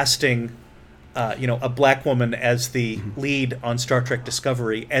casting a black woman as the lead on Star Trek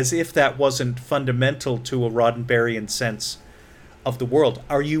Discovery, as if that wasn't fundamental to a Roddenberryan sense of the world.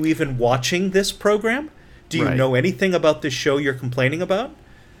 Are you even watching this program? Do you know anything about this show you're complaining about?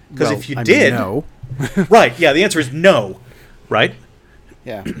 Because if you did... no. Right, yeah, the answer is no. Right?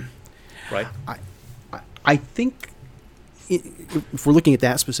 Yeah. Right? I think, if we're looking at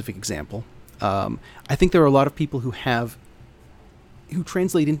that specific example, I think there are a lot of people who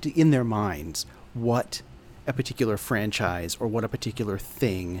translate into in their minds what a particular franchise or what a particular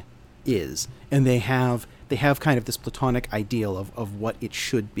thing is, and they have kind of this platonic ideal of what it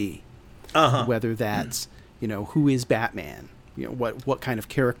should be. Whether that's who is Batman, what kind of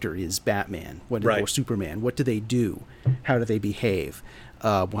character is Batman, or Superman, what do they do, how do they behave,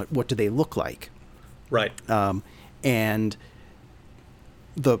 what do they look like, right? And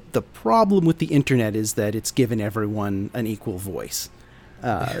the problem with the internet is that it's given everyone an equal voice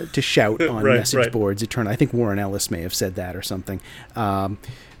to shout on message boards. I think Warren Ellis may have said that or something.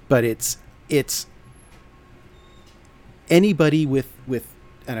 But it's anybody with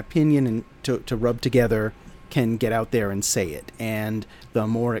an opinion and to rub together can get out there and say it, and the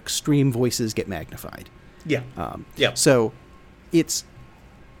more extreme voices get magnified. Yeah. So it's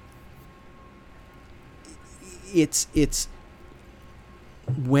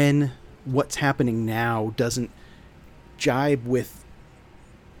when what's happening now doesn't jibe with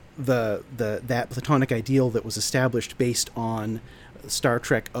that platonic ideal that was established based on Star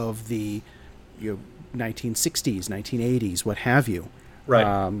Trek of the 1960s, 1980s, what have you.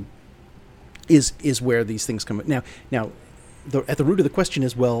 Right. Is where these things come now. At the root of the question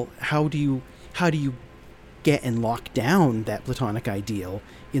is, well, how do you get and lock down that platonic ideal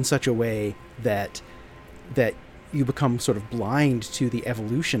in such a way that you become sort of blind to the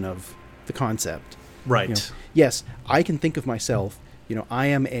evolution of the concept? Right. Yes, I can think of myself, I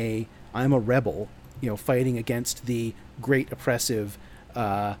am a rebel, fighting against the great oppressive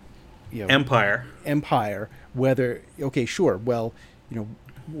empire, whether, okay, sure, well,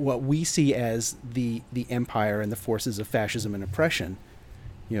 what we see as the empire and the forces of fascism and oppression,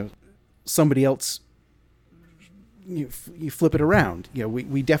 somebody else, you flip it around.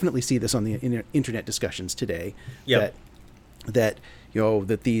 We definitely see this on the internet discussions today. Yep. That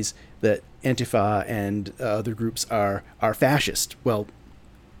Antifa and other groups are fascist. Well,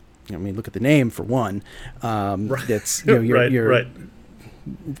 look at the name for one. Right. That's right.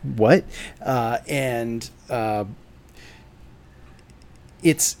 What?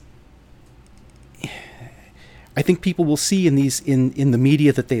 It's. I think people will see in the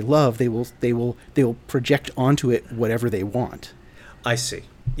media that they love, they will project onto it whatever they want. I see.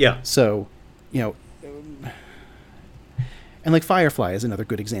 Yeah. So, and like Firefly is another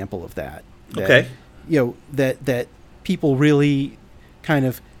good example of that. Okay. That people really kind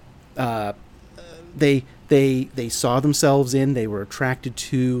of they saw themselves in. They were attracted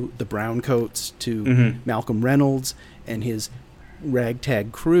to the browncoats, to Malcolm Reynolds and his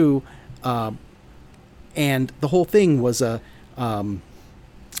ragtag crew. And the whole thing was a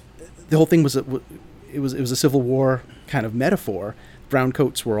Civil War kind of metaphor.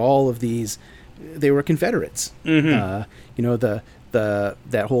 Browncoats were all of these; they were Confederates. That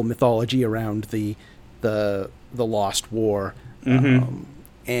whole mythology around the Lost War,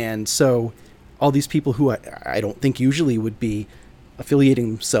 and so all these people who I don't think usually would be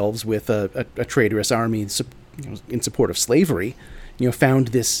affiliating themselves with a traitorous army in support of slavery, found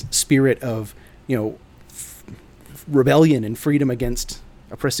this spirit of rebellion and freedom against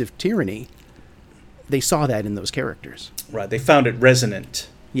oppressive tyranny. They saw that in those characters. Right. They found it resonant.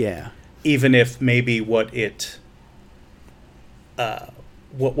 Yeah. Even if maybe what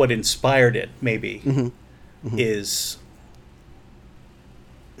inspired it maybe is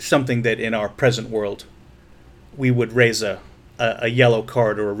something that in our present world we would raise a yellow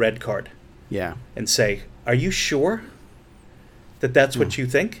card or a red card. Yeah. And say, "Are you sure that that's what you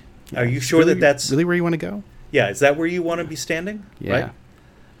think? Yeah. Are you sure really, that that's really where you want to go? Yeah, is that where you want to be standing?" Yeah.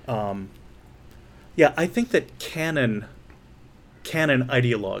 Right? Yeah, I think that canon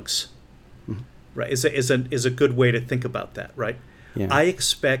ideologues, right, is a good way to think about that, right? Yeah. I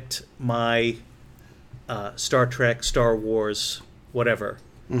expect my Star Trek, Star Wars, whatever,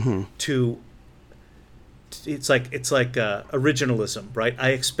 to it's like originalism, right? I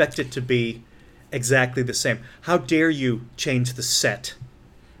expect it to be exactly the same. How dare you change the set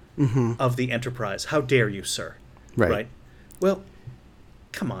of the Enterprise? How dare you, sir? Right. Well,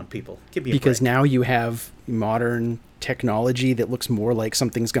 come on, people, give me a because break. Now you have modern technology that looks more like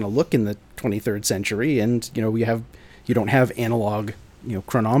something's going to look in the 23rd century, and you don't have analog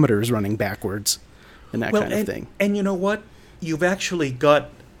chronometers running backwards and that kind of thing. And you know what? You've actually got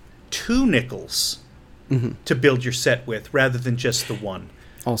two nickels to build your set with rather than just the one.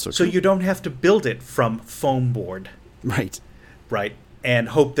 Also, so you don't have to build it from foam board. Right. And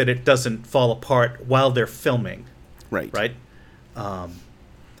hope that it doesn't fall apart while they're filming. Right.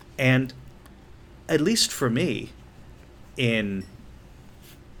 And at least for me, in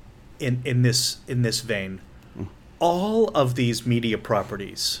this vein, all of these media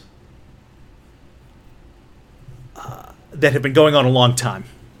properties that have been going on a long time,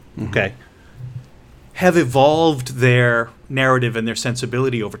 okay, have evolved their narrative and their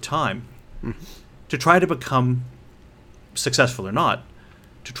sensibility over time to try to become, successful or not,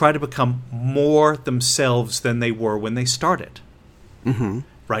 to try to become more themselves than they were when they started.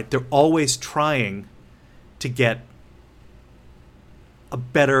 Right? They're always trying to get a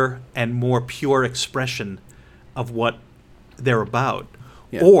better and more pure expression of what they're about.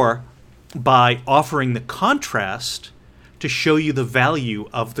 Yeah. Or by offering the contrast to show you the value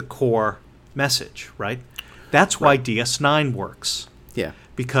of the core message, right? That's why DS9 works. Yeah.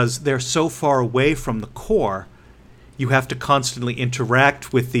 Because they're so far away from the core, you have to constantly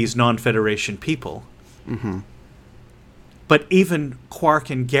interact with these non-Federation people. But even Quark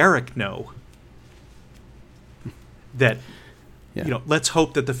and Garrick know that, let's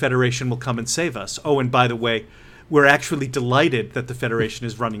hope that the Federation will come and save us. Oh, and by the way, we're actually delighted that the Federation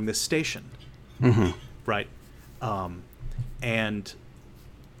is running this station. Right? And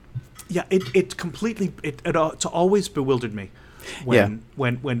yeah, it completely it's always bewildered me when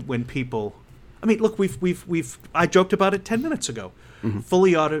people. I mean, look, I joked about it 10 minutes ago.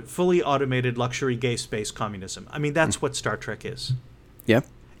 Fully automated luxury gay space communism. I mean, that's what Star Trek is. Yep.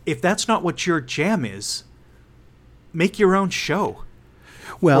 If that's not what your jam is, make your own show.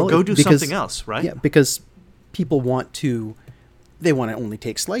 Well, or go do something else, right? Yeah, because people want to only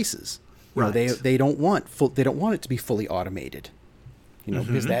take slices. Right. They don't want it to be fully automated. You know,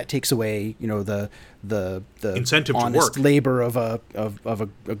 because that takes away, you know, the incentive honest to work. labor of a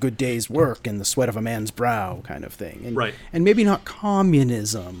good day's work and the sweat of a man's brow kind of thing. And, Right. And maybe not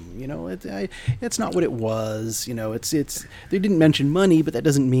communism. You know, it's not what it was. You know, it's they didn't mention money, but that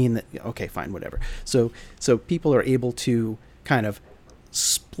doesn't mean that. Okay, fine, whatever. So people are able to kind of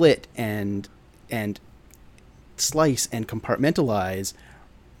split and slice and compartmentalize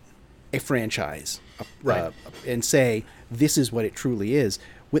a franchise, Right. and say this is what it truly is,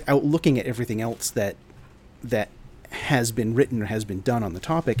 without looking at everything else that has been written or has been done on the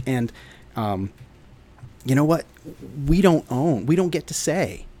topic. And you know what? We don't get to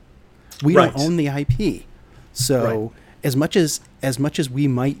say. We Right. don't own the IP. So Right. as much as we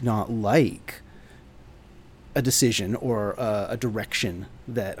might not like a decision or a direction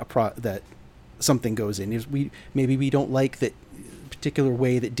that that something goes in, if maybe we don't like that particular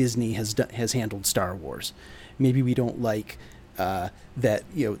way that Disney has handled Star Wars. Maybe we don't like that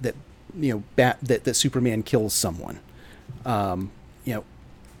Superman kills someone. You know,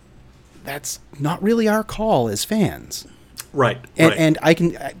 that's not really our call as fans. Right. And, right.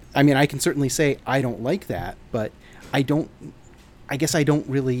 and I can certainly say I don't like that, but I guess I don't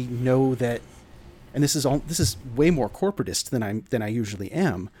really know that. And this is way more corporatist than I usually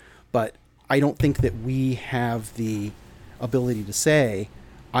am, but I don't think that we have the ability to say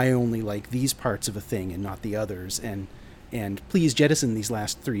I only like these parts of a thing and not the others, and please jettison these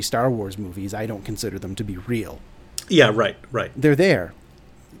last 3 Star Wars movies. I don't consider them to be real. Yeah, right. They're there.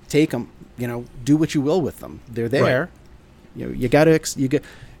 Take them. You know, do what you will with them. They're there. Right. You get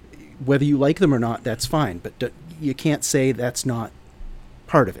whether you like them or not. That's fine, but you can't say that's not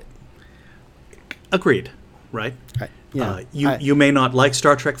part of it. Agreed. Right. You may not like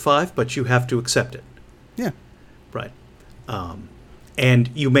Star Trek V, but you have to accept it. Yeah. Right. And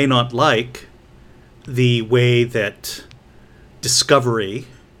you may not like the way that Discovery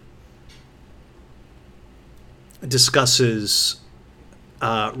discusses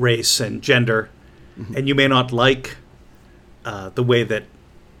race and gender, and you may not like the way that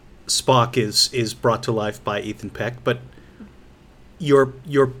Spock is brought to life by Ethan Peck, but your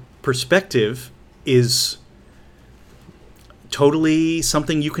perspective is totally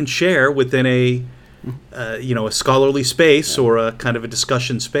something you can share within a scholarly space or a kind of a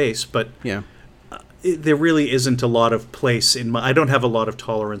discussion space. But there really isn't a lot of place I don't have a lot of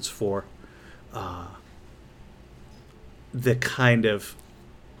tolerance for the kind of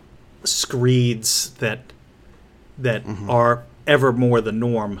screeds that are ever more the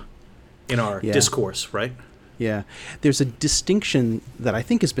norm in our discourse, right? Yeah. There's a distinction that I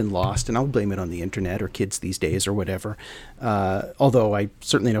think has been lost, and I'll blame it on the internet or kids these days or whatever. Although I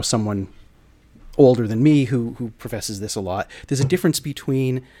certainly know someone older than me who professes this a lot. There's a difference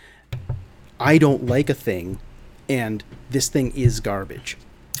between I don't like a thing and this thing is garbage.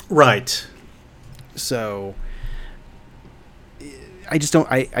 Right. So I just don't.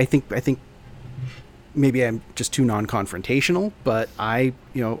 I think maybe I'm just too non-confrontational, but I'll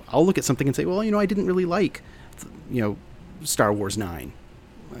look at something and say, well, I didn't really like, Star Wars 9.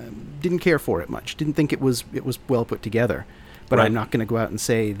 Didn't care for it much. Didn't think it was well put together. But right. I'm not going to go out and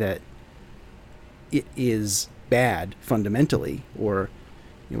say that it is bad fundamentally, or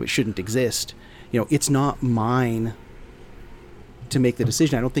it shouldn't exist. It's not mine to make the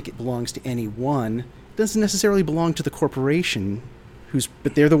decision. I don't think it belongs to anyone. It doesn't necessarily belong to the corporation,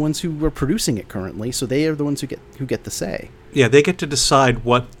 but they're the ones who are producing it currently, so they are the ones who get the say. Yeah, they get to decide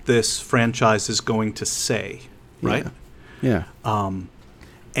what this franchise is going to say, right? Yeah.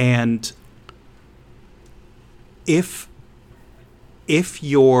 And if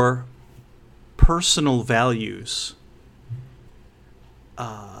your personal values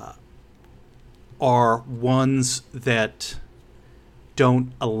are ones that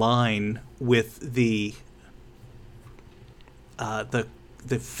don't align with the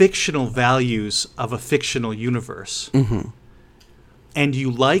fictional values of a fictional universe, mm-hmm. and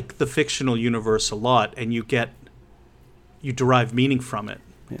you like the fictional universe a lot, and you derive meaning from it,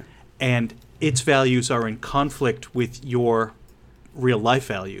 and its values are in conflict with your real life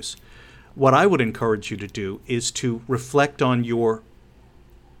values, what I would encourage you to do is to reflect on your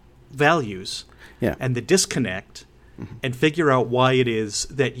values and the disconnect, mm-hmm. and figure out why it is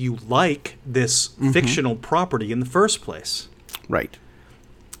that you like this mm-hmm. fictional property in the first place. Right.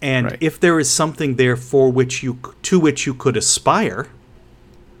 And if there is something there to which you could aspire,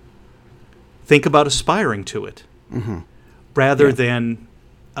 think about aspiring to it, mm-hmm. rather than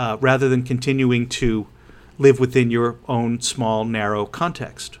continuing to live within your own small, narrow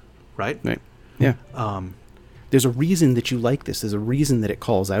context. Right. Right. Yeah. There's a reason that you like this. There's a reason that it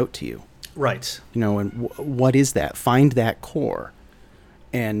calls out to you. Right. And what is that? Find that core.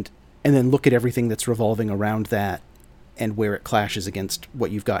 and then look at everything that's revolving around that and where it clashes against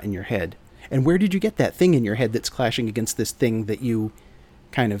what you've got in your head. And where did you get that thing in your head that's clashing against this thing that you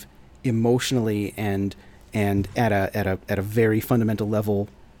kind of emotionally and at a very fundamental level,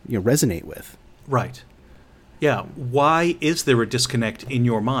 resonate with? Right. Yeah. Why is there a disconnect in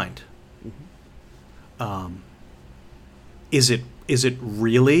your mind? Is it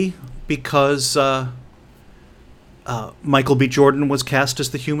really because Michael B. Jordan was cast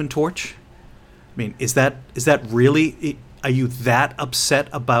as the Human Torch? I mean, is that really? Are you that upset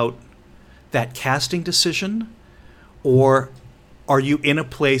about that casting decision, or are you in a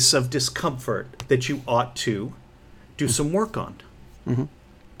place of discomfort that you ought to do some work on? Mm-hmm.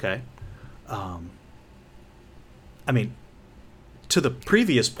 Okay. I mean, to the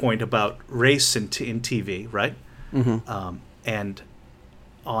previous point about race in TV, right? Mm-hmm. And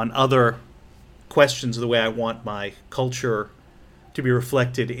on other questions of the way I want my culture to be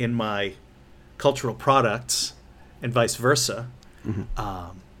reflected in my cultural products and vice versa. Mm-hmm.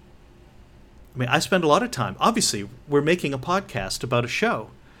 I mean, I spend a lot of time. Obviously, we're making a podcast about a show.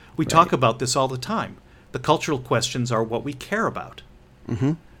 We talk about this all the time. The cultural questions are what we care about.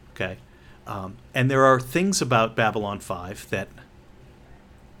 Mm-hmm. Okay. And there are things about Babylon 5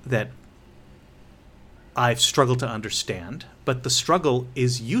 that I've struggled to understand, but the struggle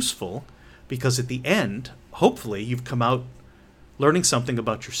is useful because at the end, hopefully, you've come out learning something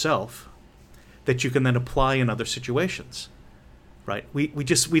about yourself that you can then apply in other situations. Right? We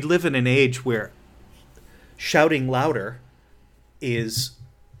live in an age where shouting louder is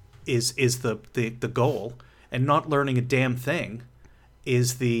the goal, and not learning a damn thing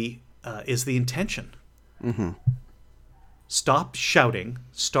is the intention. Mm-hmm. Stop shouting.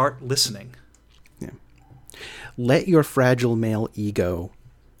 Start listening. Yeah. Let your fragile male ego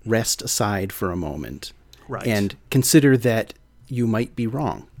rest aside for a moment, Right. and consider that you might be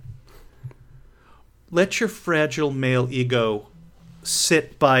wrong. Let your fragile male ego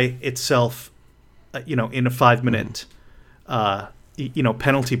sit by itself, in a 5-minute,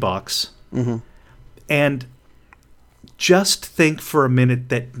 penalty box, Mm-hmm. and just think for a minute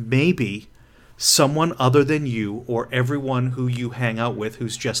that maybe someone other than you, or everyone who you hang out with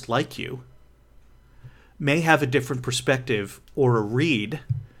who's just like you, may have a different perspective or a read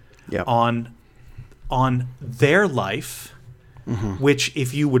Yep. on their life, Mm-hmm. which,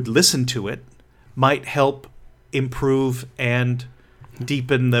 if you would listen to it, might help improve and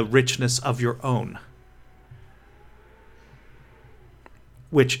deepen the richness of your own.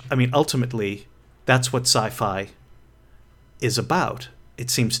 Which, I mean, ultimately, that's what sci-fi is about, it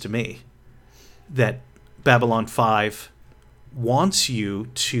seems to me. That Babylon 5 wants you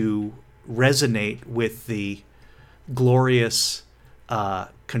to resonate with the glorious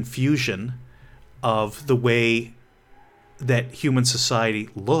confusion of the way that human society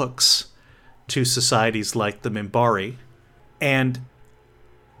looks to societies like the Minbari. And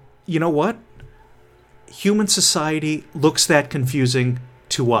you know what? Human society looks that confusing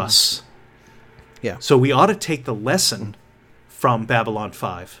to us. Yeah. So we ought to take the lesson from Babylon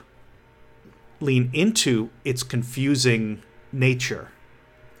 5, lean into its confusing nature,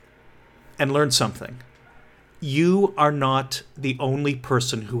 and learn something. You are not the only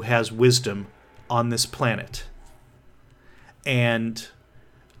person who has wisdom on this planet. And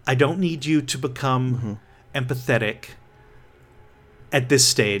I don't need you to become empathetic at this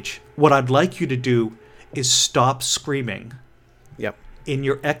stage. What I'd like you to do is stop screaming Yep. in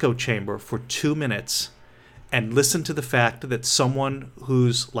your echo chamber for 2 minutes and listen to the fact that someone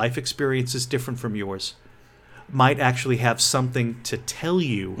whose life experience is different from yours might actually have something to tell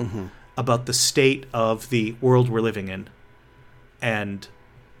you about the state of the world we're living in. And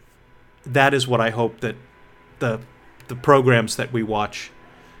that is what I hope that the programs that we watch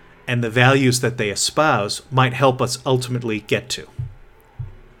and the values that they espouse might help us ultimately get to.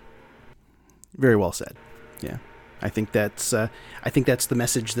 Very well said. Yeah. I think that's the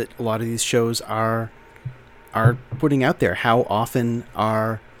message that a lot of these shows are putting out there. How often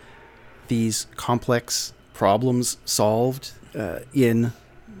are these complex problems solved in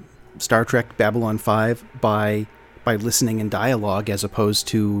Star Trek Babylon 5 by listening and dialogue as opposed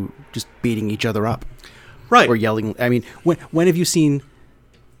to just beating each other up? Right. Or yelling. I mean, when have you seen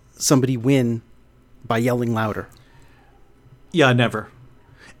somebody win by yelling louder? Yeah, never.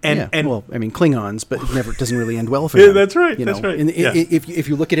 And well, I mean, Klingons, but it never doesn't really end well for them. Yeah, that's right. That's right. If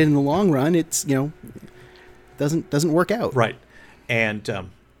you look at it in the long run, it's doesn't work out. Right. And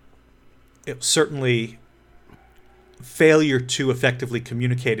certainly failure to effectively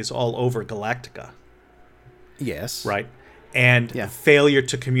communicate is all over Galactica. Yes. Right. And failure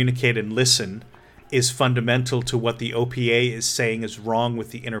to communicate and listen is fundamental to what the OPA is saying is wrong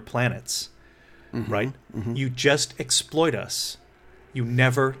with the inner planets, right? Mm-hmm. You just exploit us. You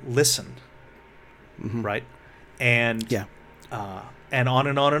never listen, right? And and on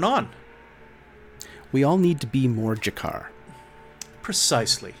and on and on. We all need to be more G'Kar.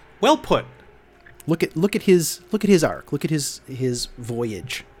 Precisely. Well put. Look at his arc. Look at his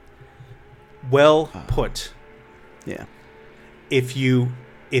voyage. Well put. Yeah. If you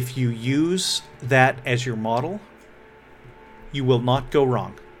use that as your model, you will not go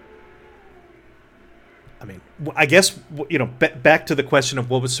wrong. I mean, I guess, back to the question of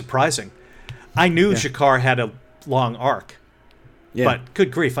what was surprising. I knew G'Kar had a long arc. Yeah. But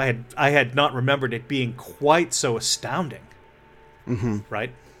good grief, I had not remembered it being quite so astounding. Mm-hmm.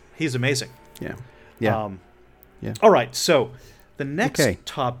 Right? He's amazing. Yeah. Yeah. All right, so the next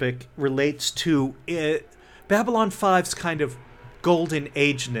topic relates to Babylon 5's kind of golden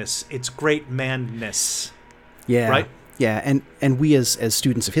age-ness, its great man-ness. Yeah. Right? Yeah, and we as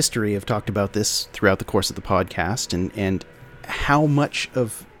students of history have talked about this throughout the course of the podcast, and how much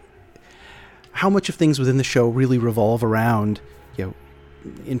of things within the show really revolve around,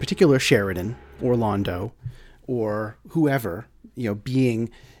 in particular Sheridan or Londo or whoever,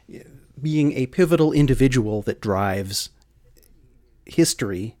 being a pivotal individual that drives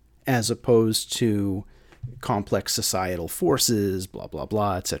history as opposed to complex societal forces, blah blah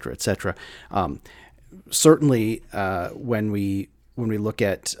blah, etc., etc. Certainly, when we look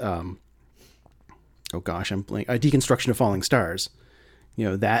at Deconstruction of Falling Stars,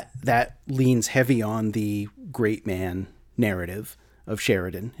 that leans heavy on the great man narrative of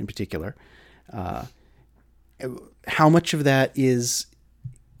Sheridan in particular. How much of that is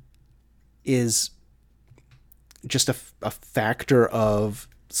just a factor of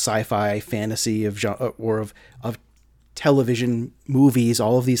sci-fi, fantasy, of television, movies,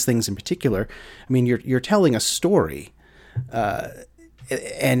 all of these things in particular? I mean, you're telling a story,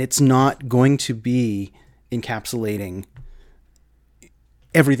 and it's not going to be encapsulating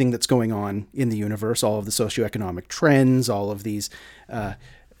everything that's going on in the universe, all of the socioeconomic trends, all of these,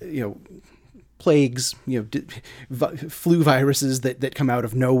 plagues, flu viruses that come out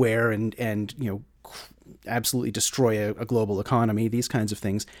of nowhere and absolutely destroy a global economy, these kinds of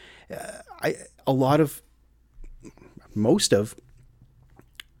things. Most of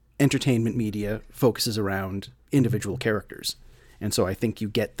entertainment media focuses around individual characters. And so I think you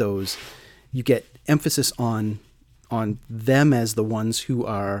get emphasis on them as the ones who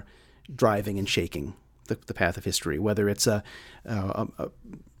are driving and shaking the path of history, whether it's a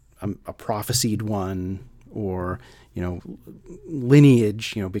prophesied one or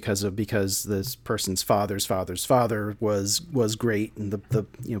lineage, because this person's father's father was great, and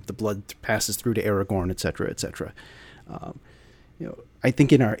the blood passes through to Aragorn, etc., etc. I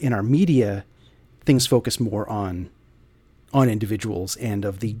think in our media, things focus more on individuals and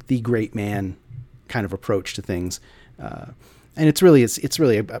of the great man kind of approach to things, and it's really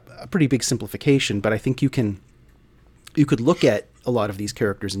a pretty big simplification. But I think you could look at a lot of these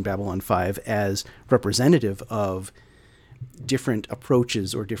characters in Babylon 5 as representative of different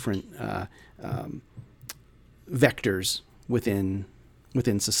approaches or different vectors within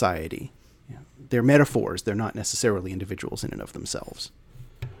society. They're metaphors. They're not necessarily individuals in and of themselves.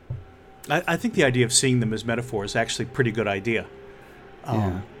 I think the idea of seeing them as metaphors is actually a pretty good idea.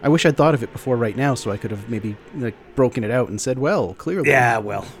 I wish I'd thought of it before right now, so I could have maybe broken it out and said, well, clearly. Yeah,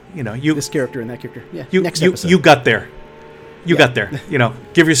 well, this character and that character. Yeah, next episode. You got there. You got there.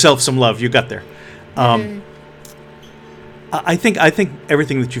 Give yourself some love. You got there. I think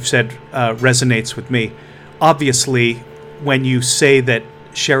everything that you've said resonates with me. Obviously, when you say that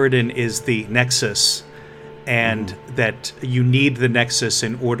Sheridan is the Nexus, and that you need the Nexus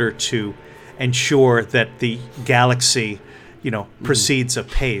in order to ensure that the galaxy, proceeds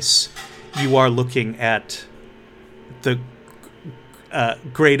apace, you are looking at the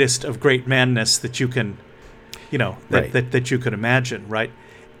greatest of great manness that you can, that you could imagine, right?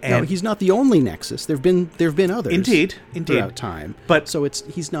 And no, he's not the only Nexus. There've been others. Indeed, throughout time. But so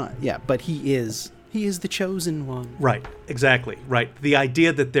he's not. Yeah, but he is the chosen one. Right. Exactly. Right. The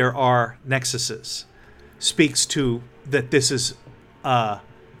idea that there are nexuses speaks to that. This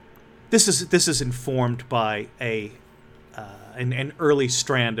is informed by an early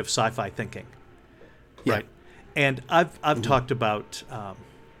strand of sci-fi thinking. Yeah. Right. And I've talked about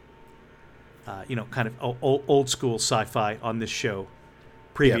kind of old school sci-fi on this show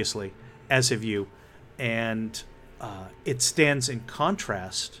previously, as have you, and it stands in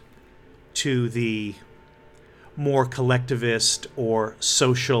contrast to the more collectivist or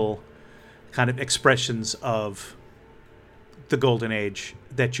social kind of expressions of the Golden Age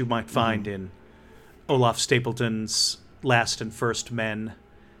that you might find in Olaf Stapleton's Last and First Men,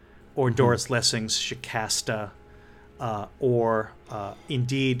 or Doris Lessing's Shikasta, or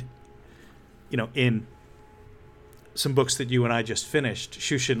indeed, in some books that you and I just finished,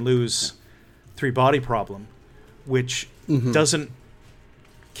 Xu Lu's Three Body Problem, which doesn't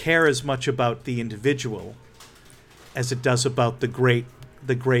care as much about the individual as it does about the great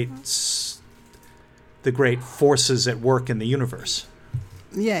forces at work in the universe.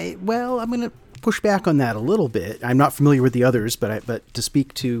 Yeah, well, I'm going to push back on that a little bit. I'm not familiar with the others, but to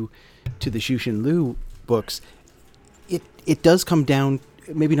speak to the Xu Lu books, it does come down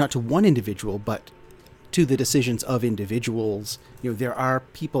maybe not to one individual, but to the decisions of individuals. There are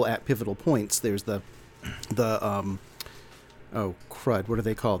people at pivotal points. There's the oh crud, what are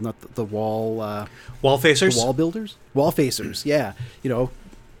they called? Not the wall facers, the wall builders, wall facers. Yeah,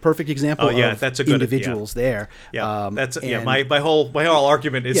 perfect example. Of that's a good individuals there. Yeah, my whole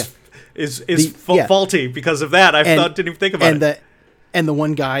argument is faulty because of that. Didn't even think about it. And the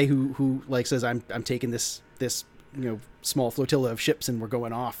one guy who like says, I'm taking this small flotilla of ships and we're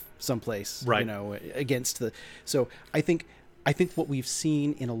going off someplace, right? Against the. So I think what we've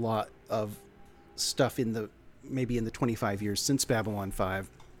seen in a lot of stuff maybe in the 25 years since Babylon 5,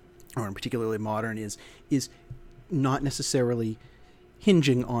 or in particularly modern, is not necessarily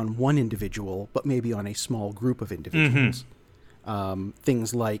hinging on one individual, but maybe on a small group of individuals.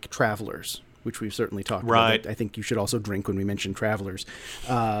 Things like Travelers, which we've certainly talked about. I think you should also drink when we mention Travelers.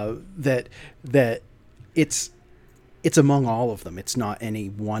 That it's among all of them. It's not any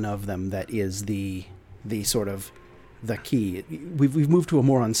one of them that is the sort of the key. We've moved to a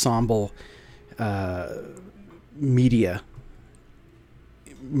more ensemble media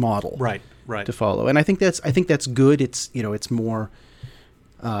model, right, to follow, and I think that's good. It's it's more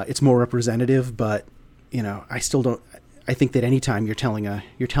representative, but I still don't. I think that anytime you're telling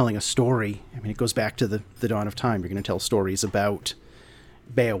a story, I mean, it goes back to the dawn of time. You're going to tell stories about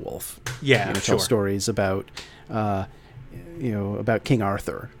Beowulf. Yeah, you're going to tell stories about about King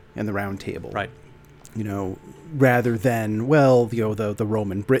Arthur and the Round Table. Right. Rather than the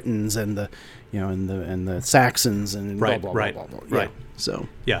Roman Britons and the and the Saxons and blah blah blah blah blah. Yeah. Right. So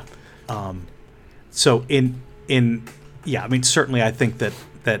yeah. So in I mean, certainly I think that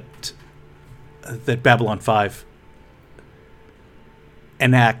Babylon 5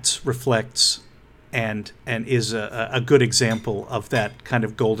 enacts, reflects, and is a good example of that kind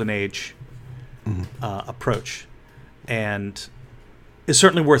of golden age approach, and is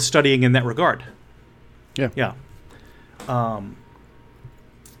certainly worth studying in that regard. Yeah.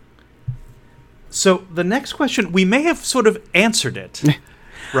 So the next question, we may have sort of answered it,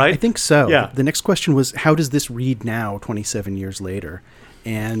 right? I think so. Yeah. The next question was, how does this read now, 27 years later?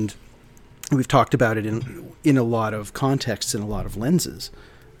 And we've talked about it in a lot of contexts and a lot of lenses.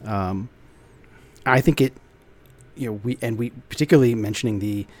 I think it, we particularly mentioning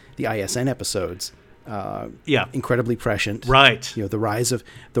the ISN episodes, incredibly prescient. Right. The rise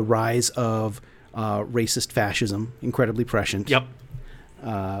of racist fascism, incredibly prescient. Yep.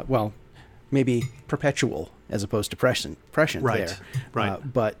 Well, maybe perpetual as opposed to prescient right. there.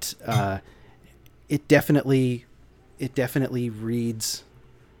 Right. But it definitely reads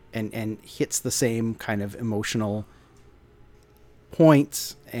and hits the same kind of emotional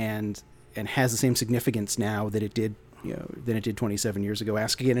points and has the same significance now that it did, than it did 27 years ago.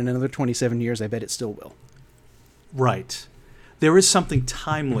 Ask again in another 27 years, I bet it still will. Right. There is something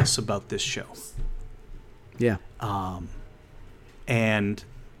timeless about this show. Yeah. And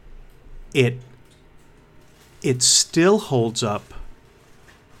it still holds up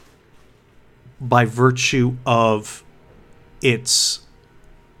by virtue of its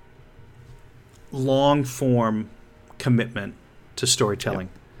long form commitment to storytelling.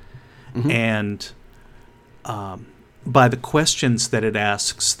 Yep. Mm-hmm. And by the questions that it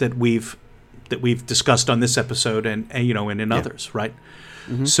asks that we've discussed on this episode and in others, right?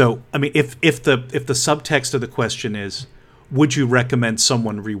 Mm-hmm. So, I mean, if the subtext of the question is, would you recommend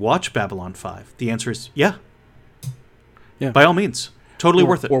someone rewatch Babylon 5? The answer is yeah. By all means. Totally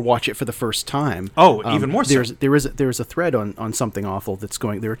worth it. Or watch it for the first time. Oh, even more so. There is a thread on Something Awful that's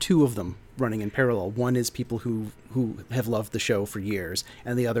going. There are two of them running in parallel. One is people who have loved the show for years,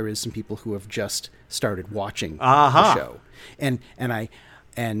 and the other is some people who have just started watching the show. And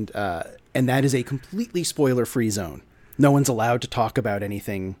that is a completely spoiler-free zone. No one's allowed to talk about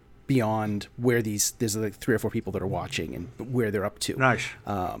anything beyond where there's like 3 or 4 people that are watching and where they're up to. Nice.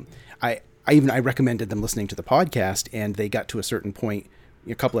 I recommended them listening to the podcast, and they got to a certain point,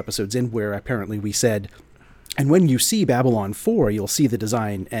 a couple episodes in, where apparently we said, And when you see Babylon 4, you'll see the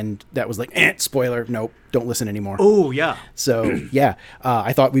design, and that was like, spoiler, nope, don't listen anymore. Oh, yeah. So, yeah,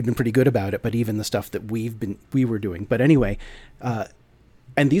 I thought we'd been pretty good about it, but even the stuff that we were doing. But anyway,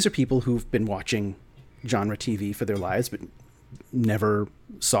 and these are people who've been watching genre TV for their lives, but never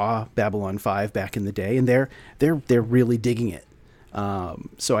saw Babylon 5 back in the day, and they're really digging it.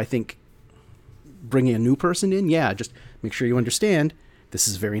 So I think bringing a new person in, just make sure you understand this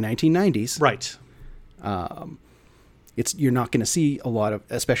is very 1990s. Right. You're not going to see a lot of,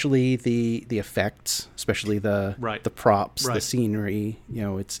 especially the effects, especially the props, the scenery.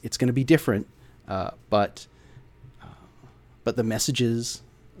 It's going to be different, but the messages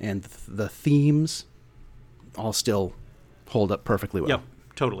and the themes all still hold up perfectly well. Yep,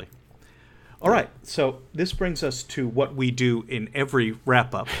 totally. All right, so this brings us to what we do in every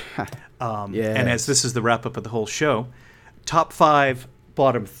wrap-up. And as this is the wrap-up of the whole show, top 5,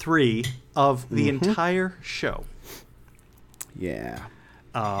 bottom 3 of the entire show. Yeah.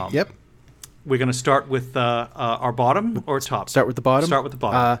 We're going to start with our bottom or top? Start with the bottom? Start with the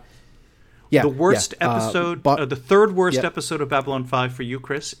bottom. The worst episode, the third worst episode of Babylon 5 for you,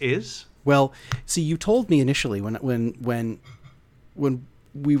 Chris, is? Well, see, you told me initially when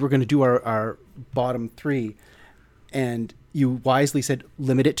we were going to do our bottom 3, and you wisely said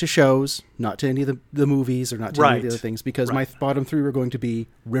limit it to shows, not to any of the movies or not to any of the other things, because my bottom 3 were going to be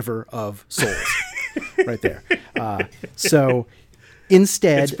River of Souls, right there. So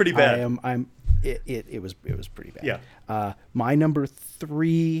instead, it's pretty bad. It was pretty bad. Yeah. My number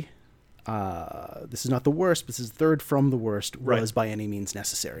 3. This is not the worst, but this is third from the worst. Was By Any Means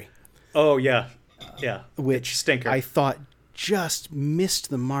Necessary. Oh yeah, which stinker. I thought just missed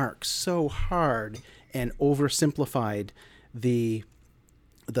the mark so hard and oversimplified the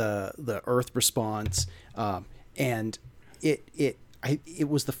Earth response, and it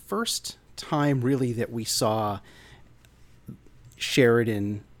was the first time really that we saw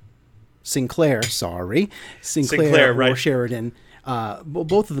Sinclair right. or Sheridan.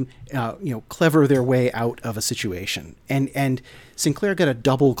 Both of them, clever their way out of a situation, and Sinclair got a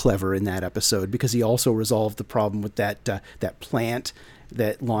double clever in that episode because he also resolved the problem with that plant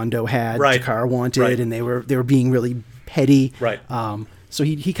that Londo had, Jakar wanted, and they were being really petty. Right. So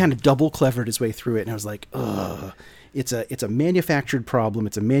he kind of double clevered his way through it, and I was like, ugh, it's a manufactured problem,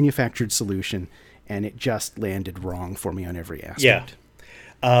 it's a manufactured solution, and it just landed wrong for me on every aspect.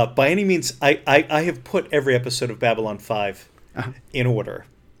 Yeah. By any means, I have put every episode of Babylon 5 in order.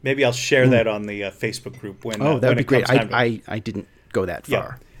 Maybe I'll share that on the Facebook group when that would be great. I didn't go that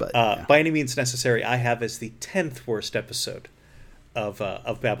far, but By Any Means Necessary, I have as the 10th worst episode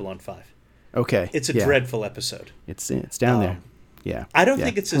of Babylon 5. Okay, it's a dreadful episode. It's down there. Yeah, I don't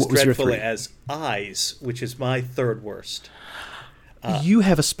think it's as dreadful as Eyes, which is my third worst. You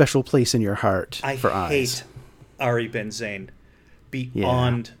have a special place in your heart for Eyes. I hate Ari Ben-Zain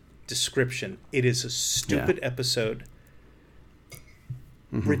beyond description. It is a stupid episode.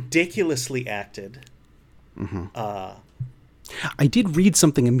 Ridiculously acted. I did read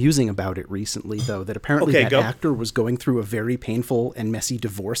something amusing about it recently, though, that apparently actor was going through a very painful and messy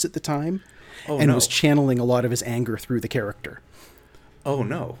divorce at the time, was channeling a lot of his anger through the character. Oh,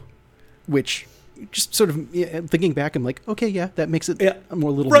 no. Which, just sort of thinking back, I'm like, okay, that makes it a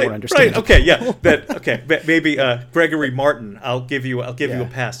little more understandable. Right, okay, maybe Gregory Martin, I'll give you a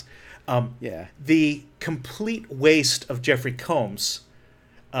pass. The complete waste of Jeffrey Combs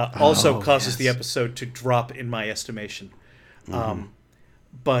also causes the episode to drop in my estimation.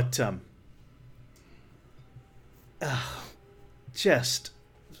 Just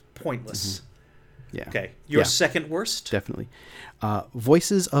pointless. Yeah. Okay. Your second worst? Definitely.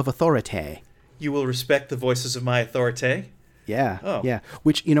 Voices of Authority. You will respect the voices of my authority? Yeah. Oh. Yeah.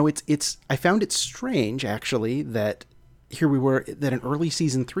 Which, it's I found it strange, actually, that here we were, that an early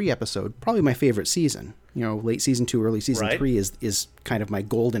season 3 episode, probably my favorite season, late season 2, early season 3 is kind of my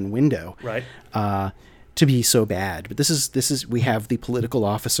golden window. Right. To be so bad. But this is we have the political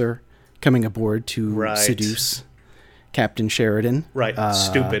officer coming aboard to seduce Captain Sheridan. Right.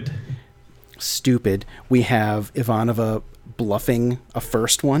 Stupid. We have Ivanova bluffing a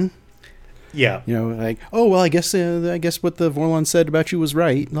first one. Yeah. Like, oh well, I guess what the Vorlon said about you was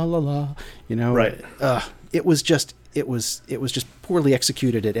right. La la la. Right. It was just poorly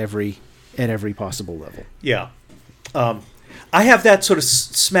executed at every possible level. Yeah. I have that sort of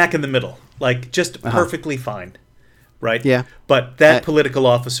smack in the middle, like just perfectly fine, right? Yeah. But that political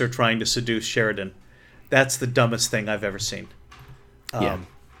officer trying to seduce Sheridan, that's the dumbest thing I've ever seen. Yeah.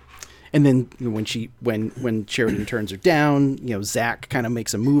 And then when Sheridan turns her down, Zach kind of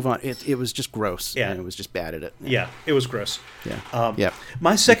makes a move on it. It was just gross. Yeah. And it was just bad at it. Yeah, it was gross. Yeah. Yeah.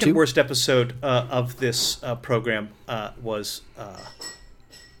 My second worst episode of this program was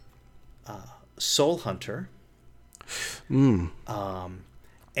Soul Hunter.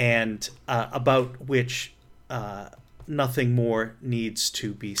 And about which nothing more needs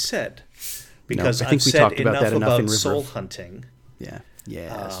to be said. Because I think I've we said talked about enough that enough about in River soul of- hunting. Yeah.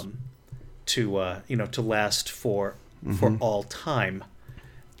 Yes. To last for all time.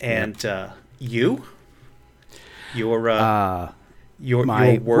 And your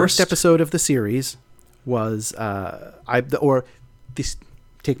my worst episode of the series was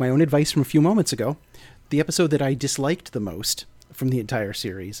take my own advice from a few moments ago. The episode that I disliked the most from the entire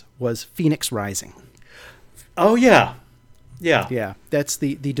series was Phoenix Rising. Oh yeah. Yeah, that's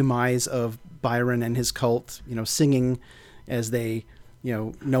the demise of Byron and his cult, singing as they,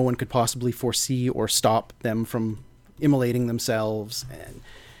 no one could possibly foresee or stop them from immolating themselves. And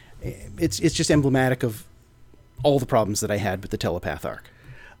it's just emblematic of all the problems that I had with the telepath arc.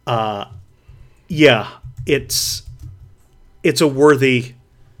 Yeah, it's a worthy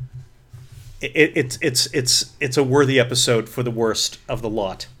it's a worthy episode for the worst of the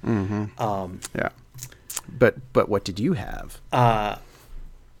lot. Yeah. But what did you have?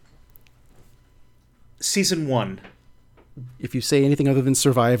 Season 1. If you say anything other than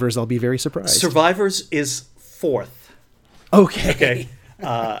Survivors, I'll be very surprised. Survivors is 4th. Okay.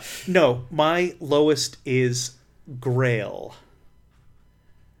 No, my lowest is Grail.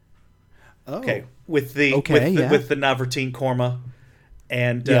 Oh. Okay, with the Navrtin Korma,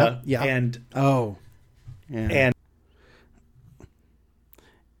 and and oh, yeah, and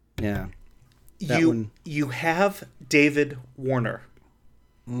yeah. You have David Warner,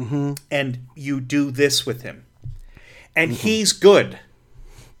 and you do this with him, and he's good.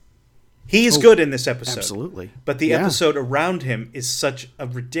 He's good in this episode, absolutely. But the episode around him is such a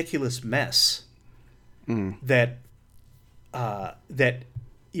ridiculous mess that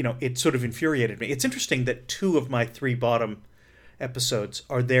it sort of infuriated me. It's interesting that 2 of my 3 bottom episodes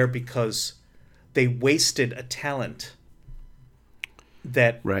are there because they wasted a talent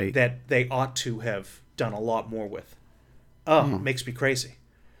that they ought to have done a lot more with. It makes me crazy.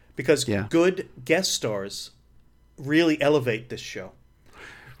 Because good guest stars really elevate this show.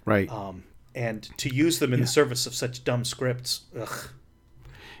 Right. And to use them in the service of such dumb scripts, ugh.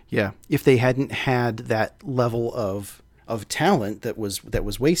 Yeah. If they hadn't had that level of talent that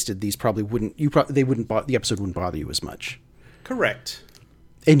was wasted, these probably wouldn't. The episode wouldn't bother you as much. Correct.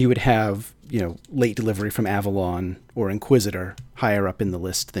 And you would have late delivery from Avalon or Inquisitor higher up in the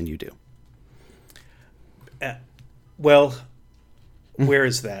list than you do. Well, where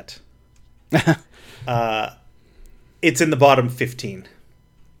is that? It's in the bottom 15.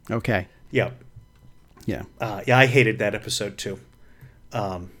 Okay. Yeah. Yeah. I hated that episode too.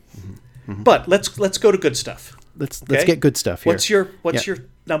 But let's go to good stuff. Let's get good stuff here. What's your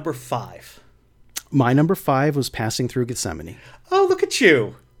number 5? My number 5 was Passing Through Gethsemane. Oh, look at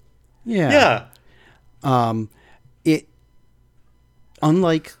you. Yeah. It,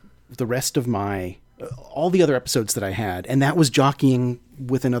 unlike the rest of all the other episodes that I had, and that was jockeying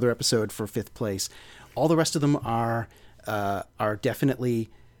with another episode for 5th place. All the rest of them are definitely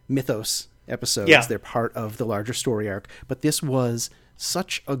mythos episodes. Yeah. They're part of the larger story arc. But this was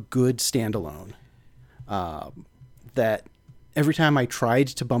such a good standalone that every time I tried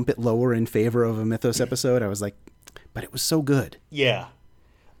to bump it lower in favor of a mythos episode, I was like, but it was so good. Yeah.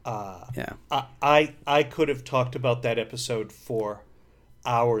 Yeah. I could have talked about that episode for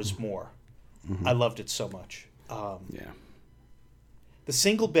hours more. I loved it so much. Yeah. The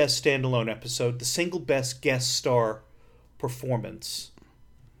single best standalone episode, the single best guest star performance.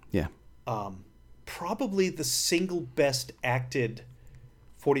 Yeah. Probably the single best acted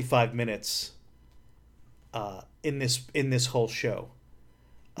 45 minutes in this whole show.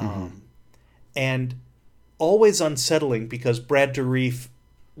 And always unsettling because Brad Dourif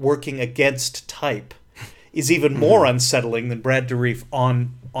working against type is even more unsettling than Brad Dourif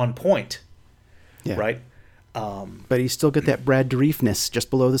on point. Yeah. Right? But he's still got that Brad Dourifness just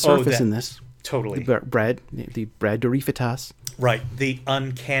below the surface in this. Totally. The Brad Dourifitas. Right. The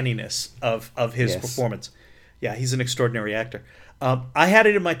uncanniness of his performance. Yeah, he's an extraordinary actor. I had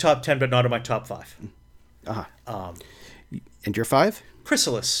it in my top 10, but not in my top 5. And your 5?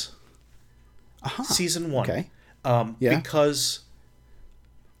 Chrysalis. Season 1. Okay. Because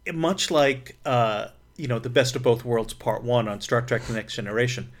much like The Best of Both Worlds Part 1 on Star Trek The Next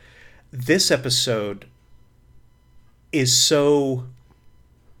Generation, this episode is so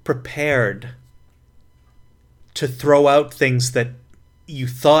prepared to throw out things that you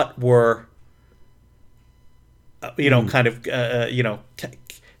thought were, kind of,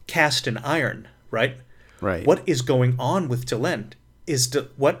 cast in iron, right? Right. What is going on with Delenn?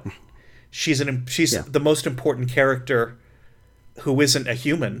 She's the most important character who isn't a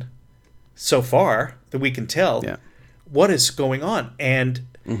human so far that we can tell. Yeah. What is going on? And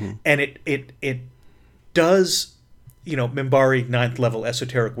it does, Minbari 9th level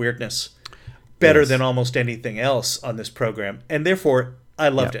esoteric weirdness better than almost anything else on this program, and therefore I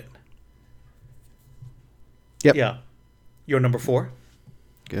loved it. Yep. Yeah. Your number 4?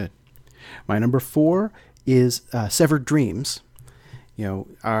 Good. My number 4 is Severed Dreams.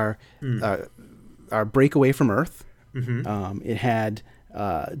 Our breakaway from Earth. Mm-hmm. It had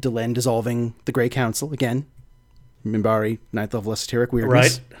Delenn dissolving the Grey Council again. Minbari 9th level esoteric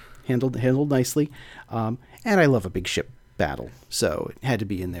weirdness. Right. Handled nicely. And I love a big ship battle, so it had to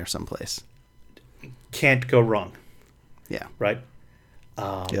be in there someplace. Can't go wrong. Yeah. Right.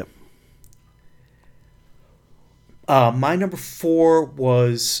 Yep. My number 4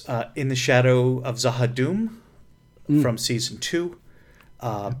 was In the Shadow of Zahadum from season 2,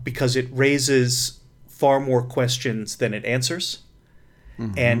 because it raises far more questions than it answers,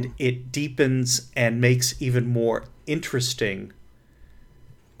 and it deepens and makes even more interesting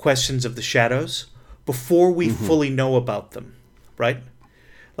questions of the shadows before we fully know about them, right?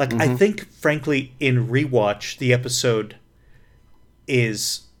 Like, I think, frankly, in rewatch, the episode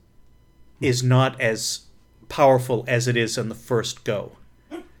is not as powerful as it is on the first go.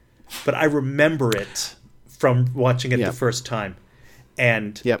 But I remember it from watching it the first time.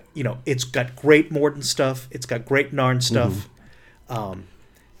 And, it's got great Morden stuff. It's got great Narn stuff.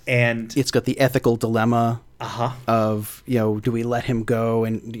 And it's got the ethical dilemma of, do we let him go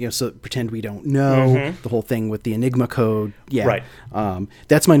and, so pretend we don't know, the whole thing with the Enigma code. Yeah. Right.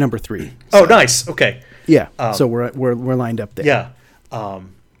 That's my number 3. So. Oh, nice. Okay. Yeah. So we're lined up there. Yeah.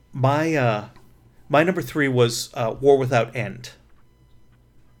 My number 3 was War Without End,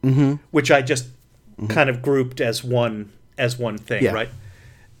 which I just kind of grouped as one thing, right?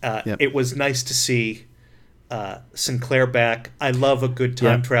 It was nice to see Sinclair back. I love a good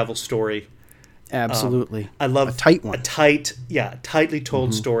time travel story. Absolutely. I love a tight one. Tightly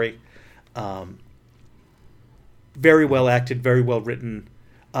told story. Very well acted, very well written.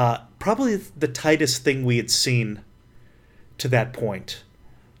 Probably the tightest thing we had seen to that point.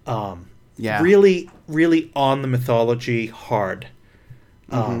 Really, really on the mythology hard.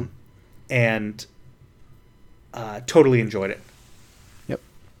 And totally enjoyed it.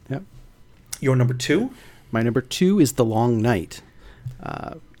 Yep. Your number 2? My number 2 is The Long Night.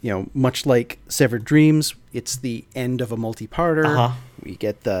 Much like Severed Dreams, it's the end of a multi-parter. We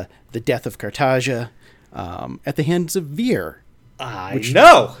get the death of Cartagia at the hands of Vir.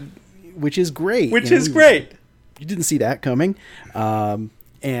 Which is great. Which is great. You didn't see that coming. You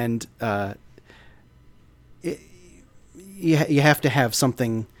have to have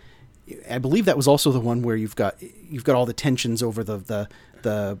something. I believe that was also the one where you've got all the tensions over the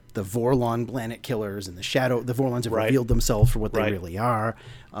Vorlon planet killers and the shadow. The Vorlons have revealed themselves for what they really are.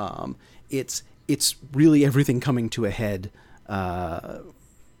 It's really everything coming to a head,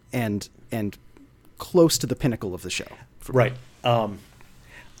 and close to the pinnacle of the show. Right.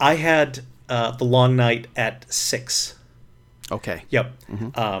 I had The Long Night at 6. Okay. Yep.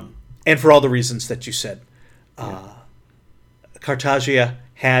 And for all the reasons that you said, Cartagia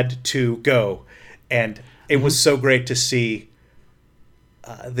had to go, and it was so great to see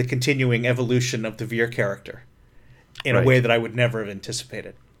the continuing evolution of the Vir character in a way that I would never have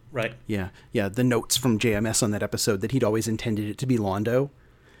anticipated. Right? Yeah. The notes from JMS on that episode that he'd always intended it to be Londo,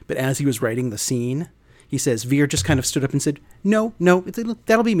 but as he was writing the scene, he says Vir just kind of stood up and said, "No,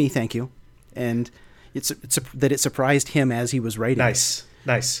 that'll be me, thank you," and it surprised him as he was writing.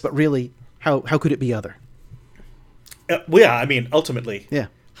 Nice. But really, how could it be other? Ultimately,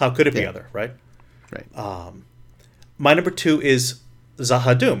 how could it be other, right? Right. My number 2 is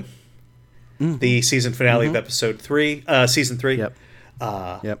Zahadum, the season finale of episode 3, season 3.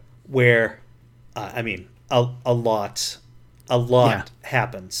 Yep. Where, a lot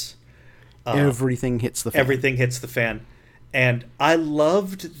happens. Everything hits the fan. Everything hits the fan. And I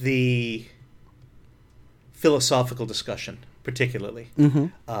loved the philosophical discussion, particularly.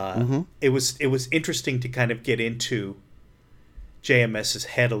 It was interesting to kind of get into JMS's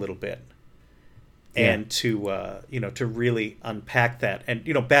head a little bit, and to really unpack that.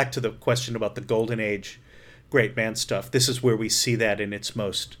 And back to the question about the Golden Age great man stuff. This is where we see that in its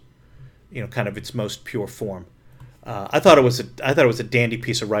most, kind of its most pure form. I thought it was a dandy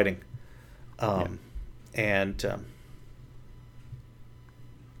piece of writing,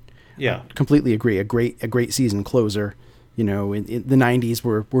 completely agree. A great season closer. You know, in the 90s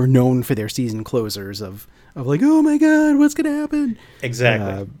were known for their season closers of like, oh my God, what's going to happen?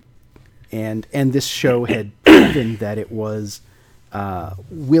 Exactly. And this show had proven that it was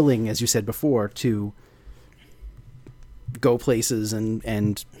willing, as you said before, to go places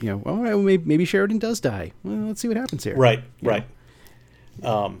and you know, oh, well, maybe Sheridan does die. Well, let's see what happens here. Right.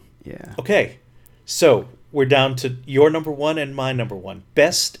 Yeah. Okay, so we're down to your number one and my number one.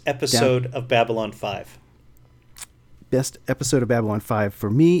 Best episode of Babylon 5. Best episode of Babylon 5 for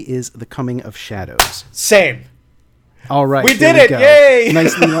me is The Coming of Shadows. Same. All right. We did it. Go. Yay.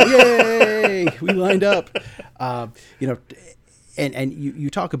 Nicely. Yay. We lined up. You know, and you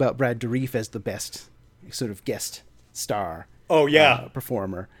talk about Brad Dourif as the best sort of guest star. Oh, yeah.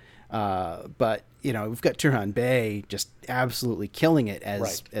 Performer. But, you know, we've got Turhan Bey just absolutely killing it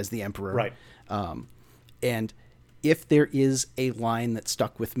as the Emperor. Right. And if there is a line that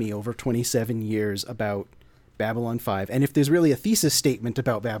stuck with me over 27 years about Babylon 5, and if there's really a thesis statement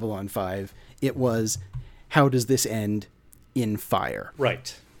about Babylon 5, it was, how does this end in fire?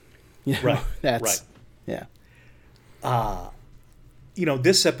 Right. You know, right. That's, right. Yeah. You know,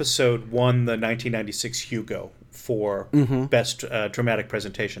 this episode won the 1996 Hugo for Best Dramatic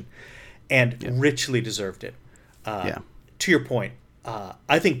Presentation, and richly deserved it. To your point,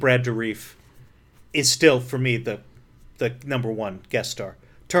 I think Brad Dourif is still, for me, the number one guest star.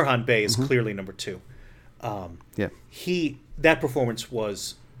 Turhan Bey is clearly number two. That performance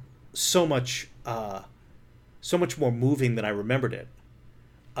was so much more moving than I remembered it.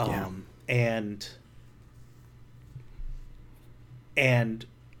 And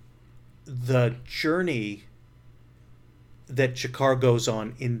the journey that G'Kar goes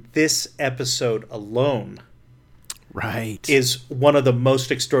on in this episode alone is one of the most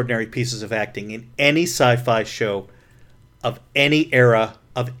extraordinary pieces of acting in any sci-fi show of any era,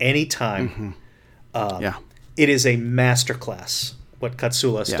 of any time. It is a masterclass what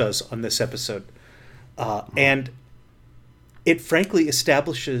Katsoulas does on this episode. And it frankly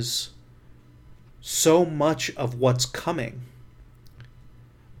establishes so much of what's coming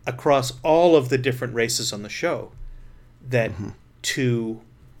across all of the different races on the show that to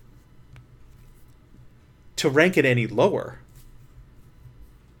rank it any lower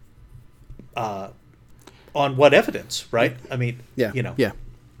on what evidence, right? I mean, you know. Yeah.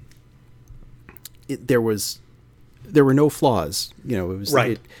 There were no flaws. You know, it was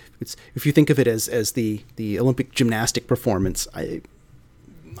right. It's if you think of it as the Olympic gymnastic performance, I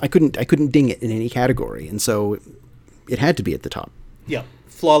couldn't ding it in any category, and so it had to be at the top. Yeah,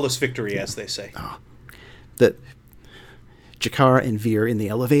 flawless victory, as they say. The G'Kar and Veer in the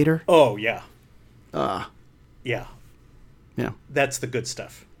elevator. Oh yeah. Yeah. That's the good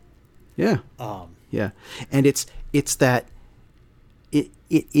stuff. Yeah. Yeah, and it's that it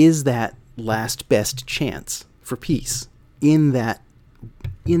is that last best chance for peace in that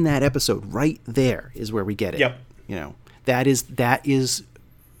episode right there is where we get it. Yep. You know, that is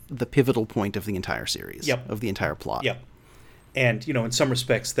the pivotal point of the entire series. Yep. Of the entire plot. Yep. And you know, in some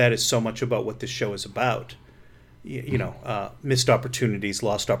respects, that is so much about what this show is about. You know, missed opportunities,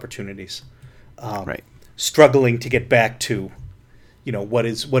 lost opportunities. Right. Struggling to get back to, you know, what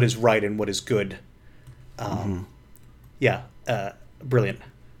is right and what is good. Brilliant. Yeah.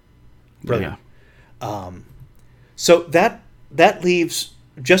 So that leaves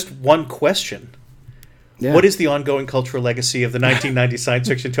just one question. Yeah. What is the ongoing cultural legacy of the 1990 science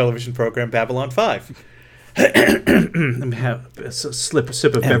fiction television program Babylon 5? Let me have a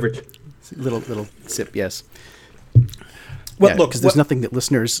sip of beverage. Little sip, yes. Well, look, because there's nothing that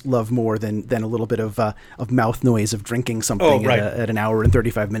listeners love more than a little bit of mouth noise of drinking something at an hour and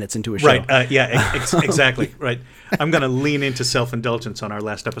 35 minutes into a show. Right. Exactly. Right. I'm going to lean into self-indulgence on our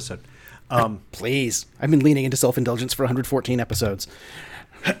last episode. Please. I've been leaning into self-indulgence for 114 episodes.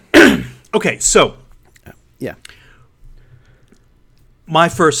 Okay, so. Yeah. My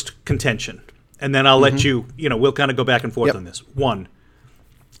first contention, and then I'll let you, we'll kind of go back and forth on this. One,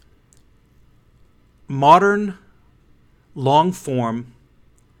 modern, long-form,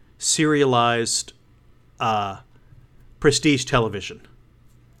 serialized prestige television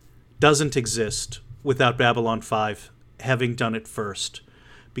doesn't exist without Babylon 5 having done it first.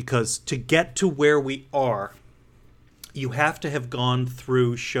 Because to get to where we are, you have to have gone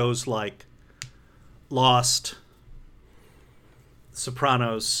through shows like Lost,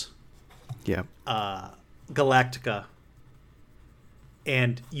 Sopranos, Galactica,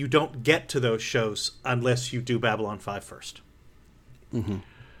 and you don't get to those shows unless you do Babylon 5 first. Mm-hmm.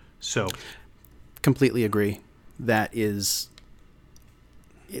 So, completely agree. That is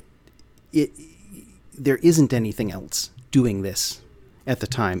it. There isn't anything else doing this at the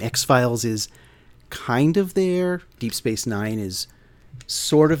time. X-Files is kind of there. Deep Space Nine is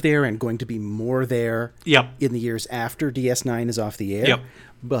sort of there and going to be more there Yep. in the years after DS9 is off the air. Yep.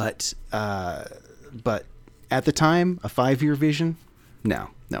 But at the time, a 5-year vision, no,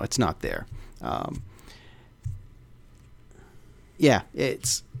 it's not there. Yeah,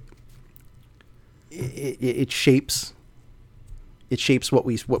 it shapes what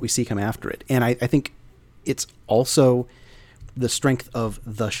we see come after it, and I think it's also the strength of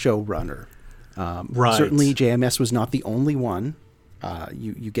the showrunner. Right. Certainly, JMS was not the only one.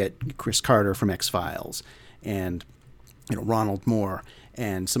 You get Chris Carter from X-Files, and Ronald Moore,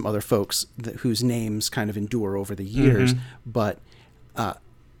 and some other folks whose names kind of endure over the years. But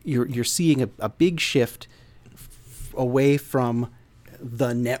you're seeing a big shift away from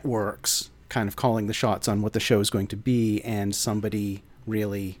the networks kind of calling the shots on what the show is going to be, and somebody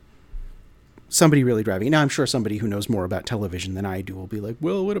really driving it. Now, I'm sure somebody who knows more about television than I do will be like,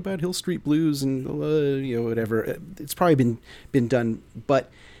 well, what about Hill Street Blues and whatever. It's probably been done, but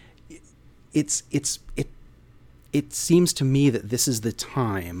it seems to me that this is the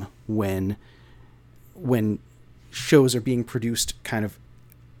time when shows are being produced kind of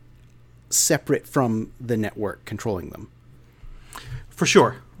separate from the network controlling them. For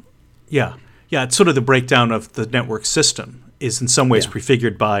sure. Yeah. Yeah, it's sort of the breakdown of the network system is in some ways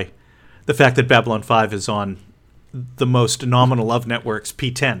prefigured by the fact that Babylon 5 is on the most nominal of networks,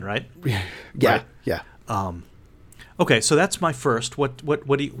 P10, right? Yeah. Right. Yeah. Okay, so that's my first.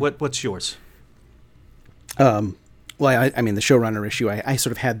 What's yours? Well, I mean, the showrunner issue, I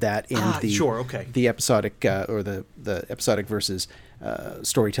sort of had that in the episodic or the episodic versus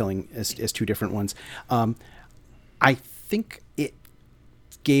storytelling as two different ones. I think it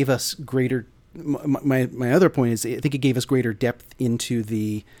gave us greater. My other point is, I think it gave us greater depth into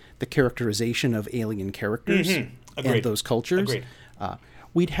the characterization of alien characters and those cultures. Agreed.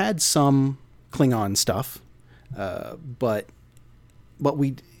 We'd had some Klingon stuff, but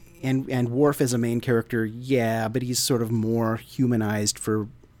we and Worf as a main character, yeah, but he's sort of more humanized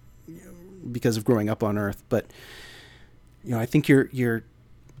because of growing up on Earth. But I think you're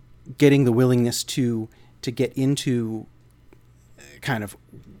getting the willingness to get into kind of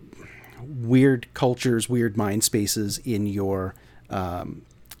weird cultures, weird mind spaces in your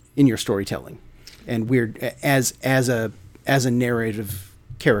storytelling, and weird as a narrative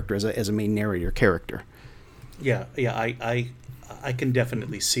character, as a main narrator character. Yeah, I can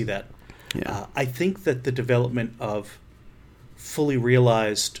definitely see that. Yeah. I think that the development of fully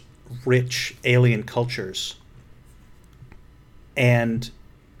realized, rich alien cultures, and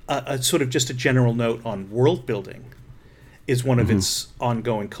a sort of just a general note on world building, is one of its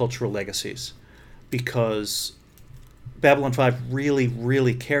ongoing cultural legacies, because Babylon 5 really,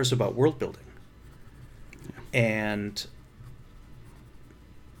 really cares about world building. And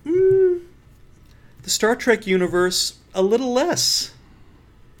the Star Trek universe, a little less.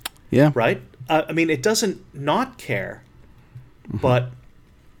 Yeah. Right? I mean, it doesn't not care, but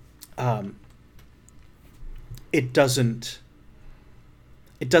it doesn't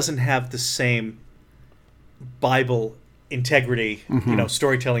have the same Bible integrity,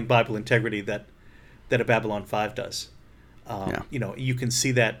 storytelling Bible integrity that a Babylon 5 does. You can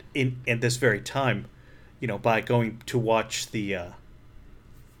see that in this very time, by going to watch the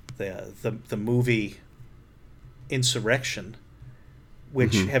movie Insurrection,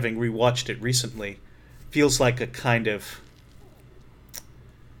 which, having rewatched it recently, feels like a kind of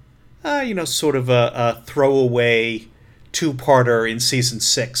sort of a throwaway two-parter in season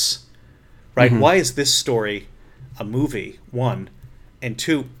 6, right? Why is this story a movie, 1, and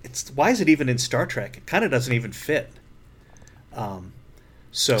 2, why is it even in Star Trek? It kind of doesn't even fit.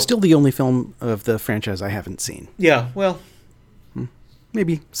 Still the only film of the franchise I haven't seen. Yeah, well,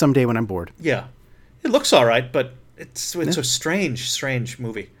 maybe someday when I'm bored. Yeah, it looks all right, but it's a strange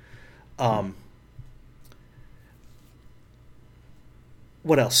movie. What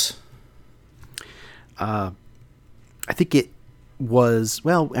else? I think it was,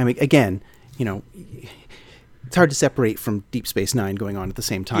 well, I mean, again, it's hard to separate from Deep Space Nine going on at the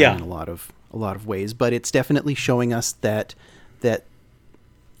same time in a lot of ways, but it's definitely showing us that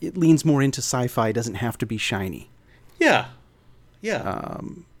it leans more into sci-fi. It doesn't have to be shiny. Yeah.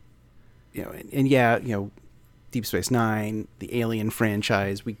 Deep Space Nine, the Alien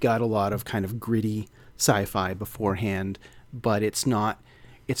franchise, we got a lot of kind of gritty sci-fi beforehand, but it's not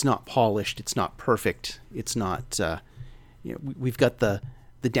polished. It's not perfect. It's not. We've got the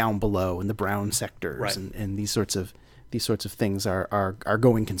down below and the brown sectors, right. and these sorts of things are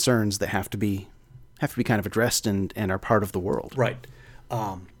going concerns that have to be kind of addressed and are part of the world. Right.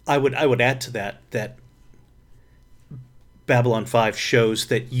 I would add to that Babylon 5 shows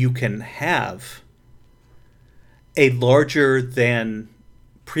that you can have a larger than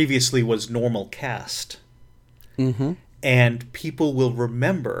previously was normal cast. Mm-hmm. And people will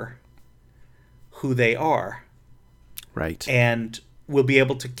remember who they are. Right. And will be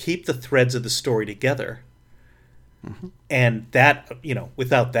able to keep the threads of the story together. Mm-hmm. And that,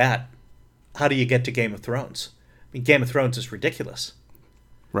 without that, how do you get to Game of Thrones? I mean, Game of Thrones is ridiculous.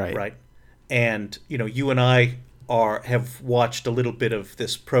 Right. Right. And, you and I have watched a little bit of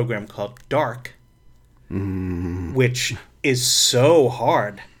this program called Dark, which is so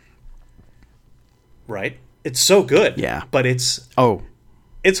hard. Right? It's so good. Yeah. But it's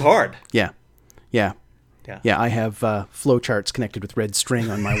hard. Yeah. Yeah. Yeah. Yeah, I have flowcharts connected with red string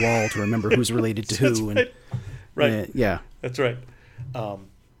on my wall to remember who's related to who. Right. And, Right. Yeah. That's right.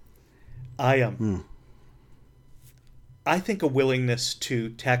 I think a willingness to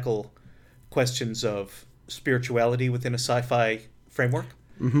tackle questions of spirituality within a sci-fi framework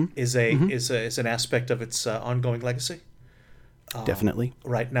is an aspect of its ongoing legacy. Definitely.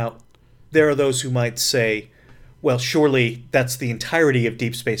 Right. Now, there are those who might say, well, surely that's the entirety of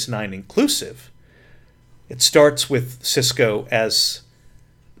Deep Space Nine inclusive. It starts with Sisko as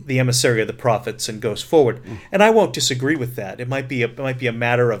the emissary of the prophets and goes forward. And I won't disagree with that. It might be a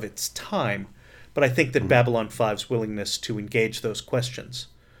matter of its time, but I think that Babylon 5's willingness to engage those questions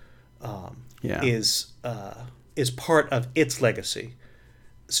is part of its legacy.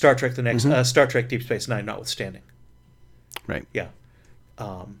 Star Trek Star Trek Deep Space Nine notwithstanding. Right. Yeah.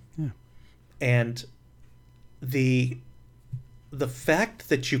 And the fact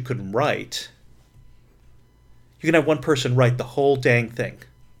that you can have one person write the whole dang thing.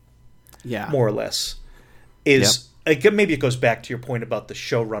 Yeah. More or less, is maybe it goes back to your point about the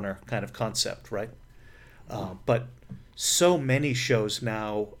showrunner kind of concept, right? But so many shows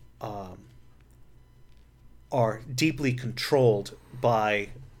now are deeply controlled by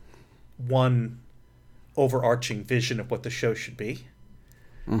one overarching vision of what the show should be,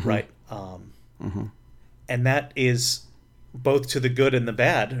 right? And that is both to the good and the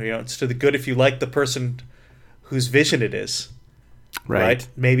bad. It's to the good if you like the person whose vision it is. Right.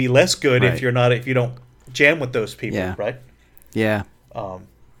 Maybe less good if you don't jam with those people, right? Yeah.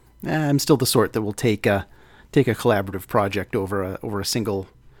 I'm still the sort that will take a collaborative project over a single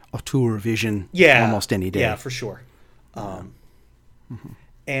auteur vision almost any day. Yeah, for sure.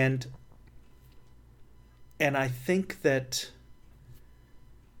 And I think that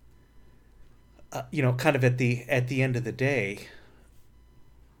kind of at the end of the day,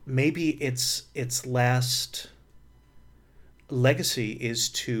 maybe its last legacy is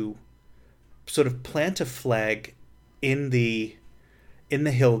to sort of plant a flag in the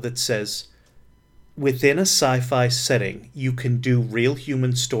hill that says, within a sci-fi setting, you can do real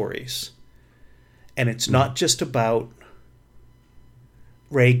human stories, and it's not just about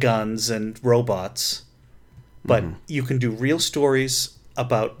ray guns and robots, but you can do real stories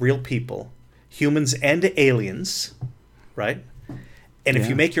about real people, humans and aliens, right? And if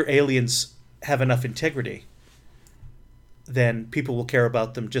you make your aliens have enough integrity, then people will care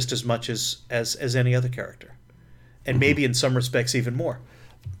about them just as much as any other character. And maybe in some respects even more.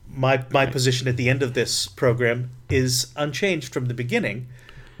 My position at the end of this program is unchanged from the beginning,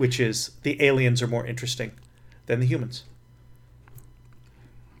 which is the aliens are more interesting than the humans.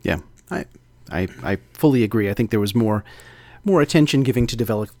 Yeah, I fully agree. I think there was more attention given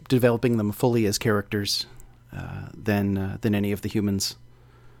to developing them fully as characters than any of the humans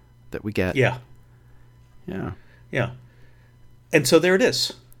that we get. Yeah. Yeah. Yeah. And so there it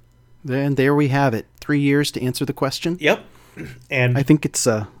is. And there we have it. 3 years to answer the question. Yep. And I think it's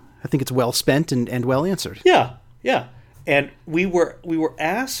well spent and well answered. Yeah. Yeah. And we were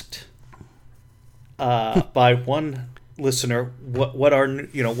asked by one listener what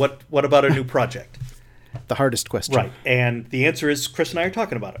about a new project? The hardest question. Right. And the answer is Chris and I are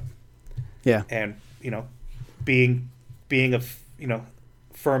talking about it. Yeah. And being a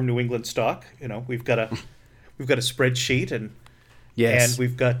firm New England stock, we've got a spreadsheet and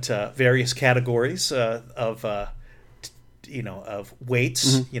we've got various categories of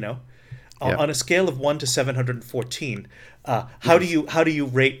weights. On a scale of 1 to 714. How do you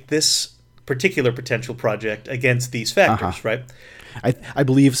rate this particular potential project against these factors? Right. I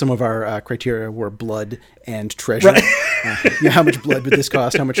believe some of our criteria were blood and treasure. Right. How much blood would this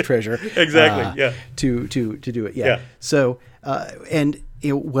cost? How much treasure? Exactly. To do it. Yeah. So and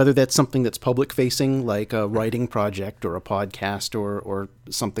whether that's something that's public facing, like a writing project or a podcast or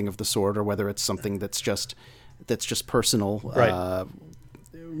something of the sort, or whether it's something that's just personal. Right.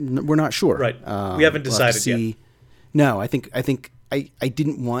 We're not sure. Right. We haven't decided yet. No, I think I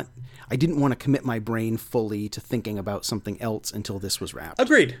didn't want to commit my brain fully to thinking about something else until this was wrapped.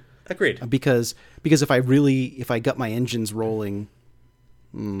 Agreed. Agreed. Because if I got my engines rolling,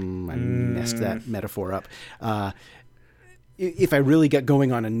 I messed that metaphor up. If I really got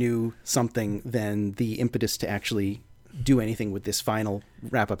going on a new something, then the impetus to actually do anything with this final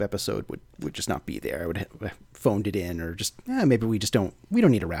wrap-up episode would just not be there. I would have phoned it in, or just maybe we don't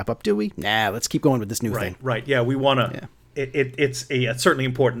need a wrap-up, do we? Nah, let's keep going with this new thing. Right. Yeah, we want to. Yeah. It's certainly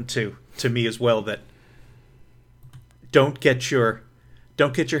important to me as well that don't get your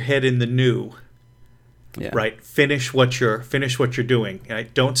head in the new. Yeah. Right. Finish what you're doing.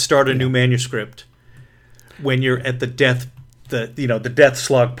 Right? Don't start a new manuscript when you're at the death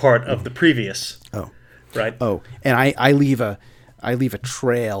slog part of the previous. Oh. Right. Oh, and I leave a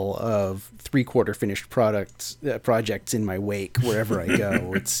trail of 3/4 finished projects in my wake wherever I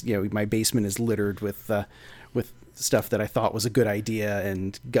go. It's my basement is littered with stuff that I thought was a good idea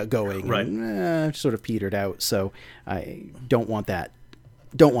and got going, right? And, sort of petered out. So I don't want that.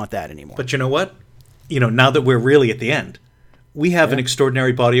 Don't want that anymore. But you know what? Now that we're really at the end, we have an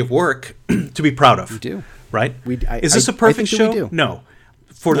extraordinary body of work to be proud of. We do, right? Is this a perfect show? We do. No.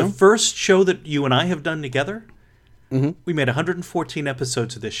 For the first show that you and I have done together, we made 114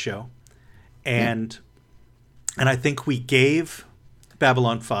 episodes of this show, and I think we gave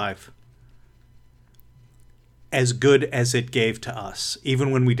Babylon 5 as good as it gave to us, even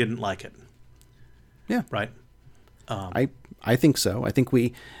when we didn't like it. Yeah. Right. I think so. I think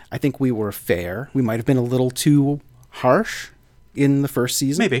we were fair. We might have been a little too harsh in the first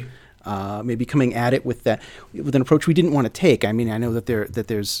season. Maybe coming at it with an approach we didn't want to take. I mean, I know that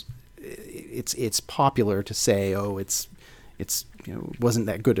there's it's popular to say, it wasn't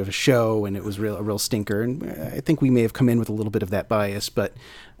that good of a show and it was a real stinker. And I think we may have come in with a little bit of that bias, but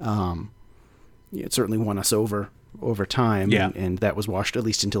it certainly won us over time. Yeah. And that was washed at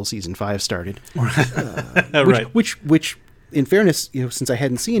least until season 5 started. Right. Which, in fairness, since I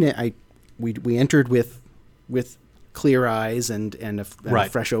hadn't seen it, we entered with clear eyes and a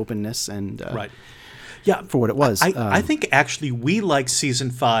fresh openness and for what it was. I think actually we like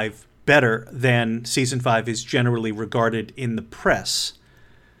season 5 better than season 5 is generally regarded in the press.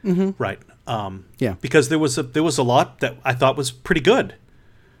 Mm-hmm. Right. Because there was a lot that I thought was pretty good.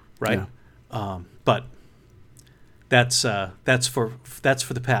 Right. Yeah. But that's for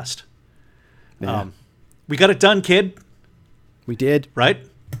the past. Yeah. We got it done, kid. We did. Right.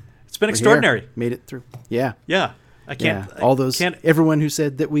 It's been extraordinary. Made it through. Yeah. Yeah. Everyone who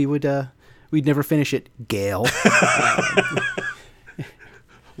said that we'd never finish it, Gail.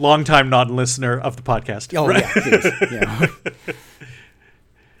 Long-time non-listener of the podcast. Oh, right? Yeah.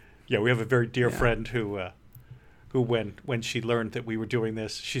 Yeah, we have a very dear friend who when she learned that we were doing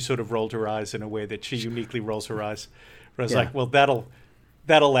this, she sort of rolled her eyes in a way that she uniquely rolls her eyes. But I was like, well, that'll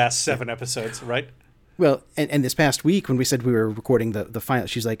last 7 episodes, right? Well, and this past week when we said we were recording the final,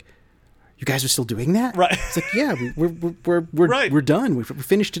 she's like, "You guys are still doing that?" Right. It's like, yeah, we're done. We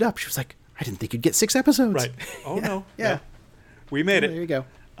finished it up. She was like, "I didn't think you'd get 6 episodes." Right. Oh no. Yeah. We made it. There you go.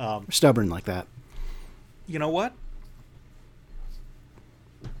 We're stubborn like that. You know what?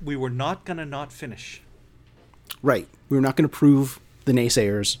 We were not going to not finish. Right. We were not going to prove the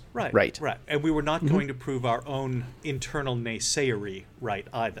naysayers right. And we were not going to prove our own internal naysayery right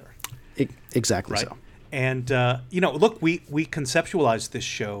either. Exactly right? So. And, look, we conceptualized this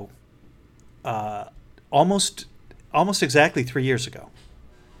show almost exactly 3 years ago.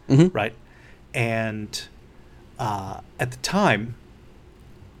 Mm-hmm. Right? And at the time,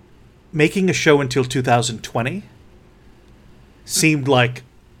 making a show until 2020 seemed like,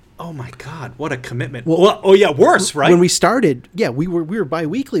 oh my God, what a commitment. Worse, right? When we started, we were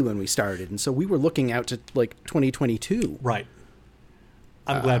bi-weekly when we started, and so we were looking out to like 2022. Right.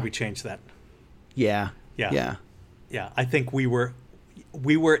 I'm glad we changed that. Yeah. I think we were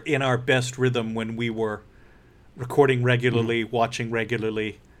in our best rhythm when we were recording regularly, watching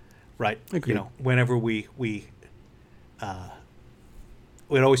regularly, right? Agreed. Whenever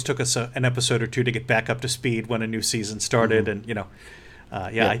it always took us an episode or two to get back up to speed when a new season started, and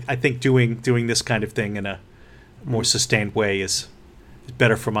I think doing this kind of thing in a more sustained way is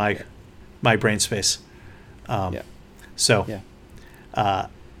better for my brain space.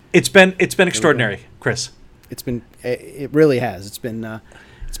 It's been extraordinary, Chris. It really has. It's been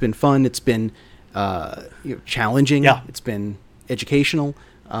fun. It's been challenging. Yeah. It's been educational.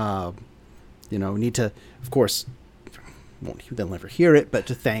 Need to, of course, they'll never hear it, but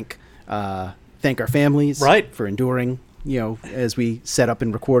to thank our families for enduring, as we set up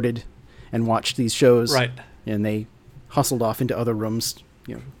and recorded and watched these shows. Right. And they hustled off into other rooms,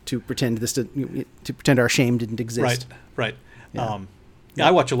 to pretend to pretend our shame didn't exist. Right. Yeah.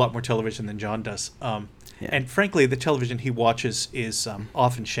 I watch a lot more television than John does. And frankly, the television he watches is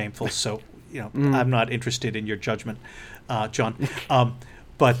often shameful. So, I'm not interested in your judgment, John.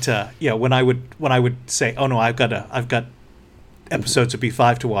 But when I would say, "Oh no, I've got episodes of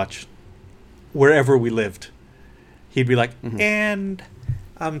B5 to watch," wherever we lived, he'd be like, "And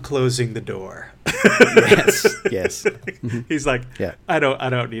I'm closing the door." Yes. He's like, I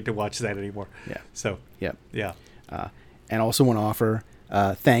don't need to watch that anymore. Yeah. So yeah. And also want to offer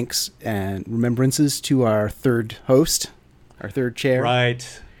thanks and remembrances to our third host, our third chair,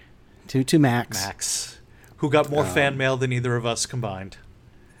 Right. to Max. Max, who got more fan mail than either of us combined.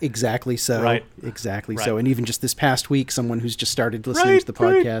 Exactly so. Right. Exactly Right. so. And even just this past week, someone who's just started listening to the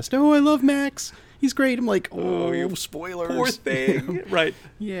podcast. Oh, I love Max. He's great. I'm like, oh, you spoilers. Poor thing. Right.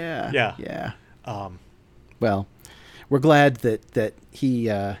 Yeah. Yeah. Well, we're glad that he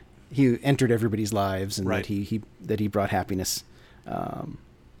entered everybody's lives and Right. that he brought happiness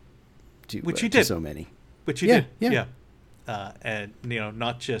to Which he to did. so many. Which you Yeah, did. yeah. And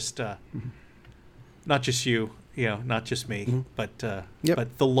not just you, not just me, but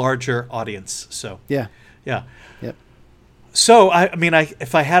the larger audience. So Yeah. yeah. Yep. So I mean,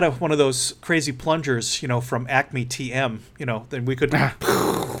 if I had one of those crazy plungers, from Acme TM, then we could,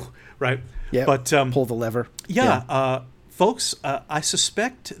 right? Yeah. But pull the lever. folks, I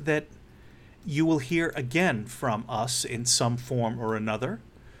suspect that you will hear again from us in some form or another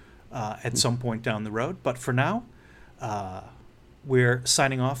at some point down the road. But for now, we're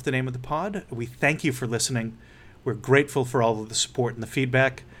signing off the name of the pod. We thank you for listening. We're grateful for all of the support and the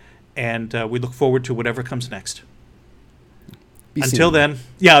feedback, and we look forward to whatever comes next. Be Until seeing you.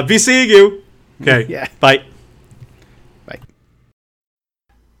 then, be seeing you. Okay, Yeah. bye.